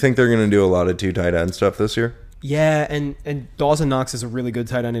 You think they're going to do a lot of 2 tight end stuff this year? Yeah, and Dawson Knox is a really good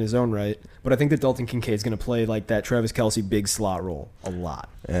tight end in his own right, but I think that Dalton Kincaid's going to play like that Travis Kelce big slot role a lot.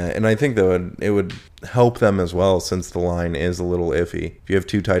 And I think that it would help them as well since the line is a little iffy. If you have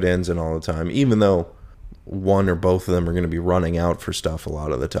 2 tight ends in all the time, even though one or both of them are going to be running out for stuff a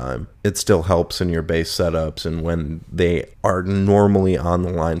lot of the time, it still helps in your base setups and when they are normally on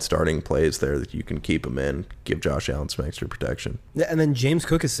the line starting plays there that you can keep them in, give Josh Allen some extra protection. Yeah, and then James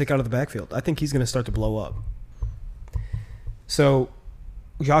Cook is sick out of the backfield. I think he's going to start to blow up. So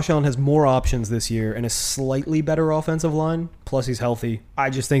Josh Allen has more options this year and a slightly better offensive line, plus he's healthy. I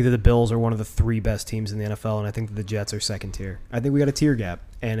just think that the Bills are one of the 3 best teams in the NFL, and I think that the Jets are second tier. I think we got a tier gap,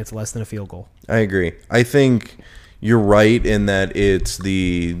 and it's less than a field goal. I agree. I think you're right in that it's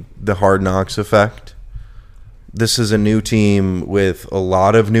the Hard Knocks effect. This is a new team with a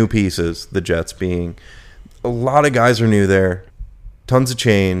lot of new pieces, the Jets being. A lot of guys are new there. Tons of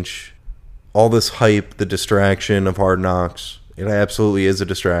change. All this hype, the distraction of Hard Knocks. It absolutely is a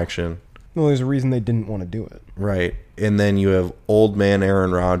distraction. Well, there's a reason they didn't want to do it. Right. And then you have old man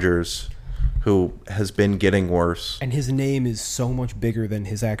Aaron Rodgers, who has been getting worse. And his name is so much bigger than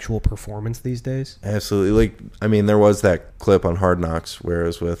his actual performance these days. Absolutely. There was that clip on Hard Knocks where it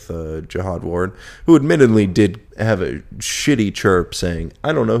was with Jihad Ward, who admittedly did have a shitty chirp saying,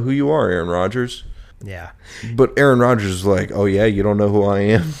 "I don't know who you are, Aaron Rodgers." Yeah. But Aaron Rodgers is like, "Oh yeah, you don't know who I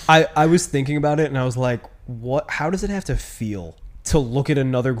am?" I was thinking about it and I was like, how does it have to feel to look at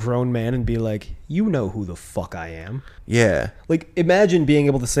another grown man and be like, you know who the fuck I am? Yeah. Like, imagine being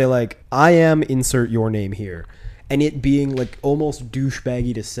able to say, like, I am insert your name here. And it being, like, almost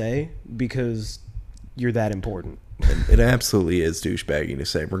douchebaggy to say because you're that important. It absolutely is douchebaggy to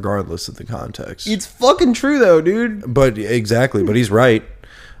say, regardless of the context. It's fucking true, though, dude. But, exactly. But he's right.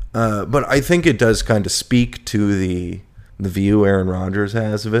 But I think it does kind of speak to the view Aaron Rodgers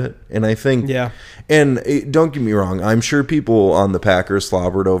has of it. And I think... Yeah. And don't get me wrong, I'm sure people on the Packers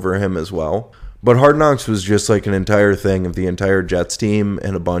slobbered over him as well. But Hard Knocks was just like an entire thing of the entire Jets team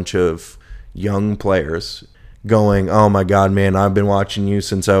and a bunch of young players going, "Oh my God, man, I've been watching you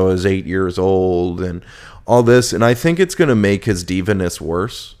since I was 8 years old," and all this. And I think it's going to make his divaness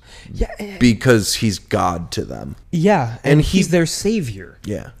worse. Yeah, because he's God to them. Yeah, and he's their savior.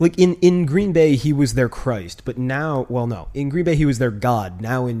 Yeah. Like in Green Bay, he was their Christ, but now, well, no. In Green Bay, he was their God.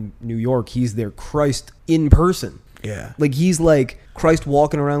 Now in New York, he's their Christ in person. Yeah. Like, he's like Christ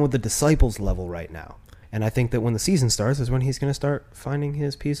walking around with the disciples level right now. And I think that when the season starts is when he's going to start finding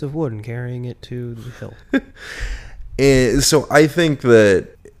his piece of wood and carrying it to the hill. And so I think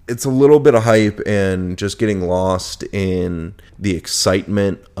that it's a little bit of hype and just getting lost in the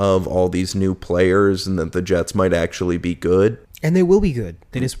excitement of all these new players and that the Jets might actually be good. And they will be good.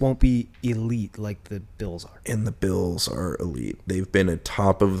 They just won't be elite like the Bills are. And the Bills are elite. They've been a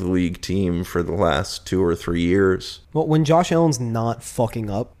top of the league team for the last 2 or 3 years. Well, when Josh Allen's not fucking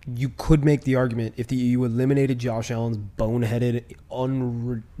up, you could make the argument if you eliminated Josh Allen's boneheaded,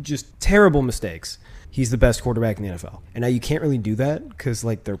 just terrible mistakes, he's the best quarterback in the NFL. And now you can't really do that because,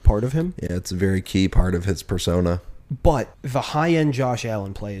 like, they're part of him. Yeah, it's a very key part of his persona. But the high-end Josh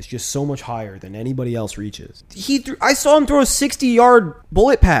Allen play is just so much higher than anybody else reaches. I saw him throw a 60-yard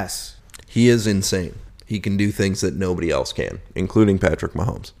bullet pass. He is insane. He can do things that nobody else can, including Patrick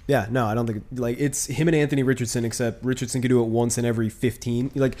Mahomes. Yeah, no, I don't think... Like, it's him and Anthony Richardson, except Richardson could do it once in every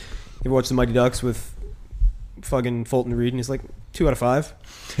 15. Like, you ever watch the Mighty Ducks with fucking Fulton Reed, and he's like, 2 out of 5?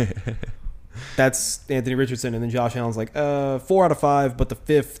 That's Anthony Richardson, and then Josh Allen's like, 4 out of 5, but the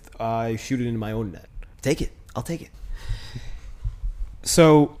 5th, I shoot it into my own net. Take it. I'll take it.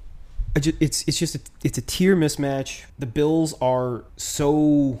 So, it's a tier mismatch. The Bills are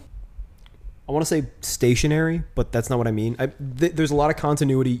so, I want to say stationary, but that's not what I mean. There's a lot of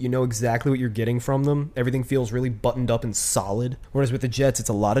continuity. You know exactly what you're getting from them. Everything feels really buttoned up and solid. Whereas with the Jets, it's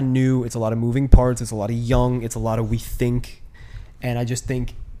a lot of new, it's a lot of moving parts, it's a lot of young, it's a lot of we think. And I just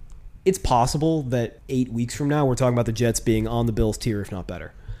think it's possible that 8 weeks from now, we're talking about the Jets being on the Bills tier, if not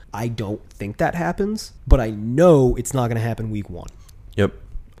better. I don't think that happens, but I know it's not going to happen week 1. Yep.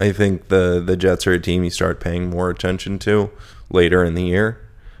 I think the Jets are a team you start paying more attention to later in the year,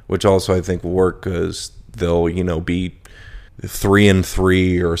 which also I think will work because they'll, be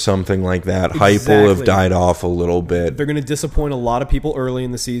 3-3 or something like that. Exactly. Hype will have died off a little bit. They're going to disappoint a lot of people early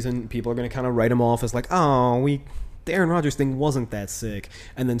in the season. People are going to kind of write them off as like, the Aaron Rodgers thing wasn't that sick.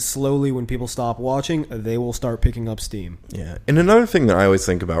 And then slowly when people stop watching, they will start picking up steam. Yeah. And another thing that I always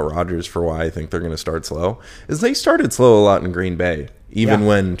think about Rodgers for why I think they're going to start slow is they started slow a lot in Green Bay, even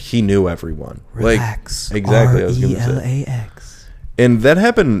when he knew everyone. Relax. Like, exactly. I was going to say. RELAX. And that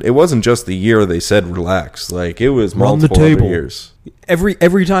happened. It wasn't just the year they said relax. Like, it was multiple other years.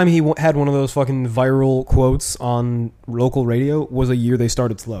 Every time he had one of those fucking viral quotes on local radio was a year they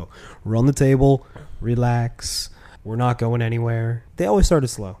started slow. Run the table. Relax. We're not going anywhere. They always started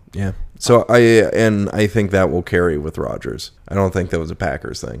slow. Yeah. So I think that will carry with Rodgers. I don't think that was a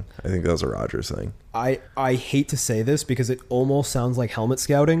Packers thing. I think that was a Rodgers thing. I hate to say this because it almost sounds like helmet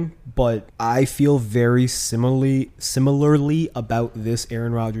scouting, but I feel very similarly about this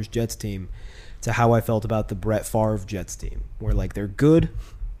Aaron Rodgers Jets team to how I felt about the Brett Favre Jets team, where like they're good,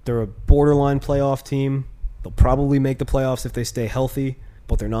 they're a borderline playoff team, they'll probably make the playoffs if they stay healthy,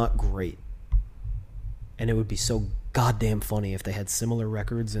 but they're not great. And it would be so goddamn funny if they had similar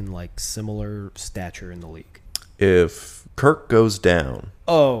records and like similar stature in the league. If Kirk goes down.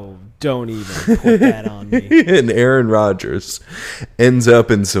 Oh, don't even put that on me. And Aaron Rodgers ends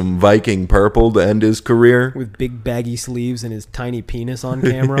up in some Viking purple to end his career. With big baggy sleeves and his tiny penis on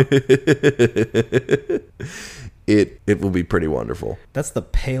camera. It will be pretty wonderful. That's the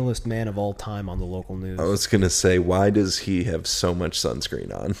palest man of all time on the local news. I was going to say, why does he have so much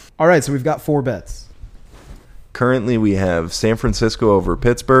sunscreen on? All right, so we've got 4 bets. Currently, we have San Francisco over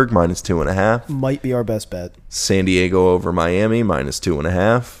Pittsburgh, -2.5. Might be our best bet. San Diego over Miami,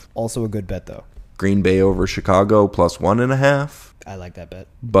 -2.5. Also a good bet, though. Green Bay over Chicago, +1.5. I like that bet.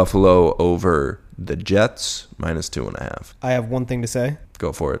 Buffalo over the Jets, -2.5. I have one thing to say.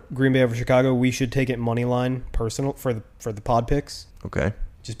 Go for it. Green Bay over Chicago, we should take it money line personal for the pod picks. Okay.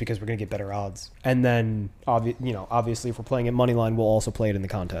 Just because we're going to get better odds. And then, obviously, if we're playing at money line, we'll also play it in the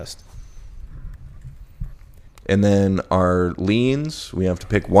contest. And then our leans, we have to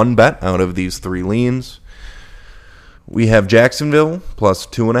pick one bet out of these 3 leans. We have Jacksonville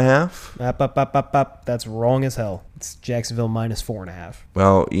 +2.5. That's wrong as hell. It's Jacksonville -4.5.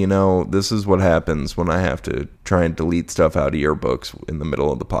 Well, this is what happens when I have to try and delete stuff out of your books in the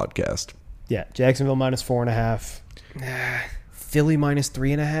middle of the podcast. Yeah, Jacksonville -4.5. Philly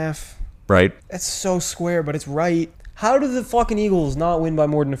 -3.5. Right? That's so square, but it's right. How do the fucking Eagles not win by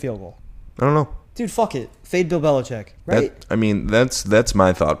more than a field goal? I don't know. Dude, fuck it. Fade Bill Belichick, right? That's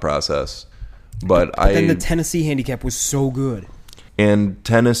my thought process. But then the Tennessee handicap was so good. And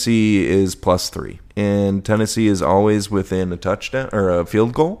Tennessee is +3. And Tennessee is always within a touchdown or a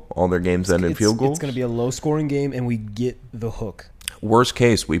field goal. All their games end in field goals. It's going to be a low-scoring game, and we get the hook. Worst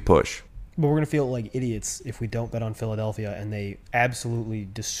case, we push. But we're going to feel like idiots if we don't bet on Philadelphia and they absolutely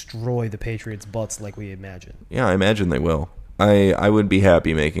destroy the Patriots' butts like we imagine. Yeah, I imagine they will. I would be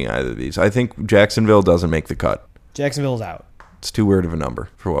happy making either of these. I think Jacksonville doesn't make the cut. Jacksonville's out. It's too weird of a number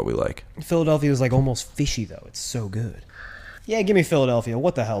for what we like. Philadelphia is like almost fishy, though. It's so good. Yeah, give me Philadelphia.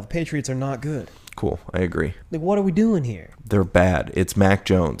 What the hell? The Patriots are not good. Cool. I agree. Like, what are we doing here? They're bad. It's Mac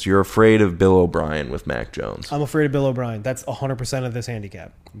Jones. You're afraid of Bill O'Brien with Mac Jones. I'm afraid of Bill O'Brien. That's 100% of this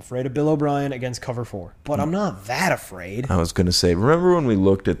handicap. I'm afraid of Bill O'Brien against cover 4. But I'm not that afraid. I was going to say, remember when we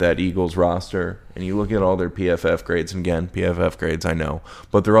looked at that Eagles roster and you look at all their PFF grades, and again, PFF grades, I know,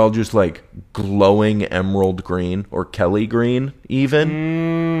 but they're all just like glowing emerald green or Kelly green even.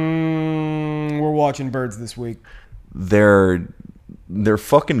 We're watching birds this week. They're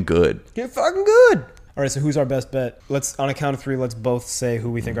fucking good. You're fucking good. All right, so who's our best bet? Let's, on a count of 3, let's both say who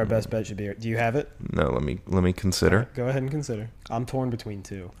we think our best bet should be. Do you have it? No, let me consider. Right, go ahead and consider. I'm torn between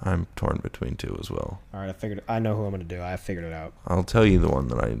 2. I'm torn between 2 as well. All right, I know who I'm going to do. I figured it out. I'll tell you the one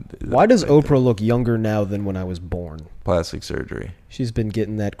that Why does Oprah look younger now than when I was born? Plastic surgery. She's been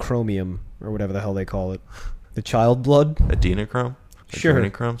getting that chromium, or whatever the hell they call it. The child blood? Adrenochrome? Sure.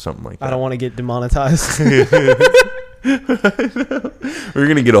 Adrenochrome? Something like that. I don't want to get demonetized. We're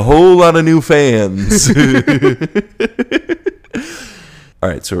going to get a whole lot of new fans. All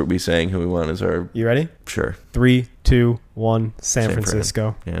right, so are we saying who we want as our... You ready? Sure. 3, 2, 1, San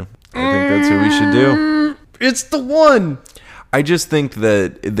Francisco. Yeah, I think that's what we should do. It's the one! I just think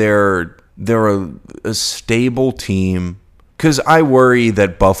that they're a stable team, because I worry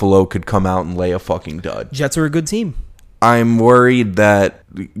that Buffalo could come out and lay a fucking dud. Jets are a good team. I'm worried that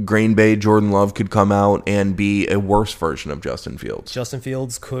Green Bay, Jordan Love could come out and be a worse version of Justin Fields. Justin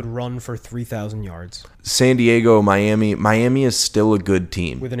Fields could run for 3,000 yards. San Diego, Miami is still a good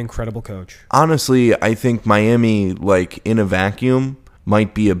team. With an incredible coach. Honestly, I think Miami, like, in a vacuum,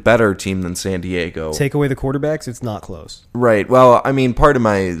 might be a better team than San Diego. Take away the quarterbacks, it's not close. Right. Well, I mean, part of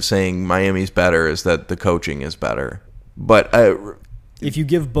my saying Miami's better is that the coaching is better. But... if you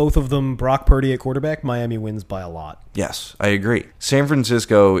give both of them Brock Purdy at quarterback, Miami wins by a lot. Yes, I agree. San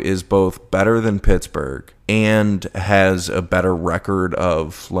Francisco is both better than Pittsburgh and has a better record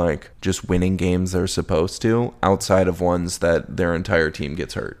of, like, just winning games they're supposed to, outside of ones that their entire team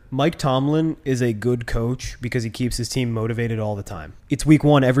gets hurt. Mike Tomlin is a good coach because he keeps his team motivated all the time. It's week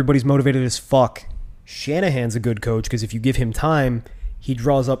 1. Everybody's motivated as fuck. Shanahan's a good coach because if you give him time, he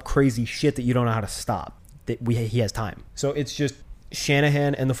draws up crazy shit that you don't know how to stop. He has time. So it's just...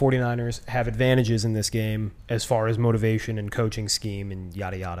 Shanahan and the 49ers have advantages in this game as far as motivation and coaching scheme and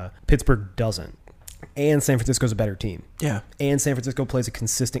yada yada. Pittsburgh doesn't. And San Francisco's a better team. Yeah. And San Francisco plays a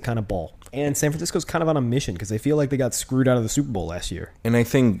consistent kind of ball. And San Francisco's kind of on a mission because they feel like they got screwed out of the Super Bowl last year. And I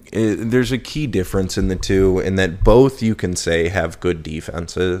think there's a key difference in the two in that both you can say have good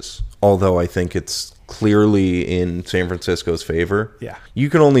defenses, although I think it's clearly in San Francisco's favor. Yeah. You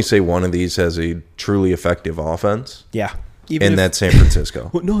can only say one of these has a truly effective offense. Yeah. And that's San Francisco.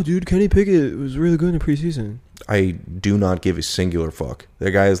 Well, no, dude, Kenny Pickett was really good in the preseason. I do not give a singular fuck.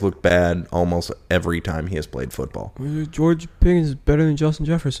 That guy has looked bad almost every time he has played football. George Pickens is better than Justin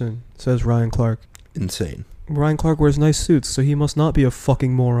Jefferson, says Ryan Clark. Insane. Ryan Clark wears nice suits, so he must not be a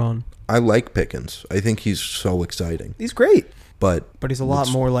fucking moron. I like Pickens. I think he's so exciting. He's great. But he's a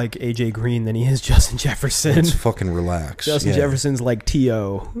lot more like A.J. Green than he is Justin Jefferson. Let's fucking relax. Justin Jefferson's like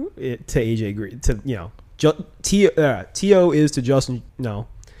T.O. to A.J. Green. T.O. is to Justin... No.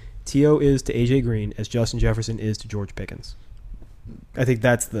 T.O. is to A.J. Green as Justin Jefferson is to George Pickens. I think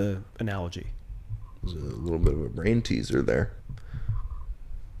that's the analogy. There's a little bit of a brain teaser there.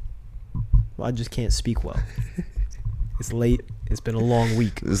 Well, I just can't speak well. It's late. It's been a long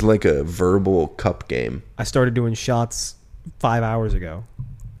week. This is like a verbal cup game. I started doing shots 5 hours ago.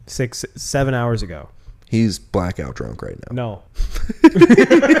 7 hours ago. He's blackout drunk right now. No.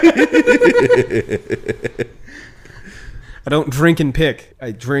 I don't drink and pick.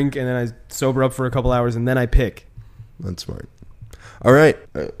 I drink and then I sober up for a couple hours and then I pick. That's smart. All right.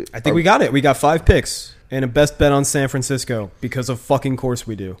 I think we got it. We got 5 picks and a best bet on San Francisco because of fucking course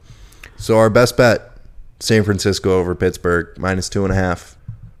we do. So our best bet, San Francisco over Pittsburgh, -2.5.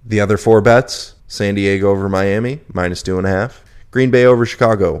 The other 4 bets, San Diego over Miami, -2.5. Green Bay over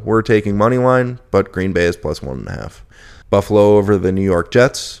Chicago. We're taking money line, but Green Bay is +1.5. Buffalo over the New York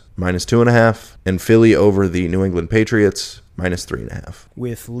Jets, -2.5. And Philly over the New England Patriots, -3.5.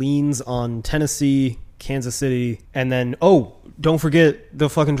 With leans on Tennessee, Kansas City, and then, don't forget the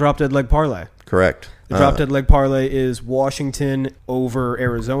fucking drop dead leg parlay. Correct. The drop dead leg parlay is Washington over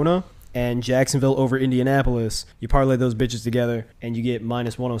Arizona and Jacksonville over Indianapolis. You parlay those bitches together, and you get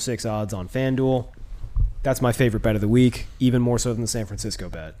 -106 odds on FanDuel. That's my favorite bet of the week, even more so than the San Francisco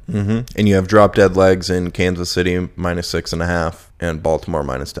bet. Mm-hmm. And you have drop dead legs in Kansas City -6.5 and Baltimore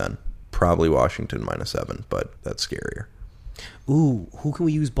 -10. Probably Washington -7, but that's scarier. Ooh, who can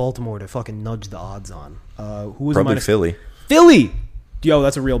we use Baltimore to fucking nudge the odds on? Who was Probably Philly. Philly! Yo,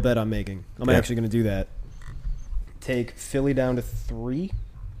 that's a real bet I'm making. I'm Yeah. actually going to do that. Take Philly down to 3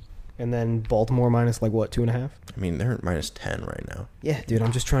 And then Baltimore minus like what, 2.5? I mean, they're at minus 10 right now. Yeah, dude,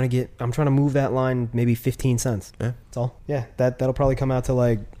 I'm trying to move that line maybe 15 cents. Yeah. That's all. Yeah, that'll probably come out to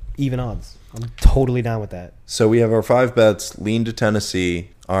like even odds. I'm totally down with that. So we have our 5 bets, lean to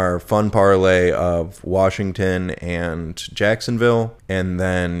Tennessee, our fun parlay of Washington and Jacksonville, and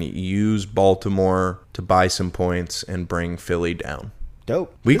then use Baltimore to buy some points and bring Philly down.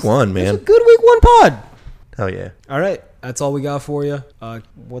 Dope. Week 1, man. It's a good week 1 pod. Hell yeah. All right, that's all we got for you.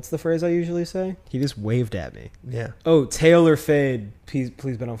 What's the phrase I usually say? He just waved at me. Yeah. Oh, tail or fade. Please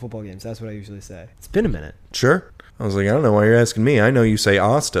bet on football games. That's what I usually say. It's been a minute. Sure. I was like, I don't know why you're asking me. I know you say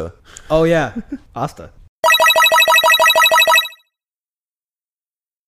Asta. Oh, yeah. Asta.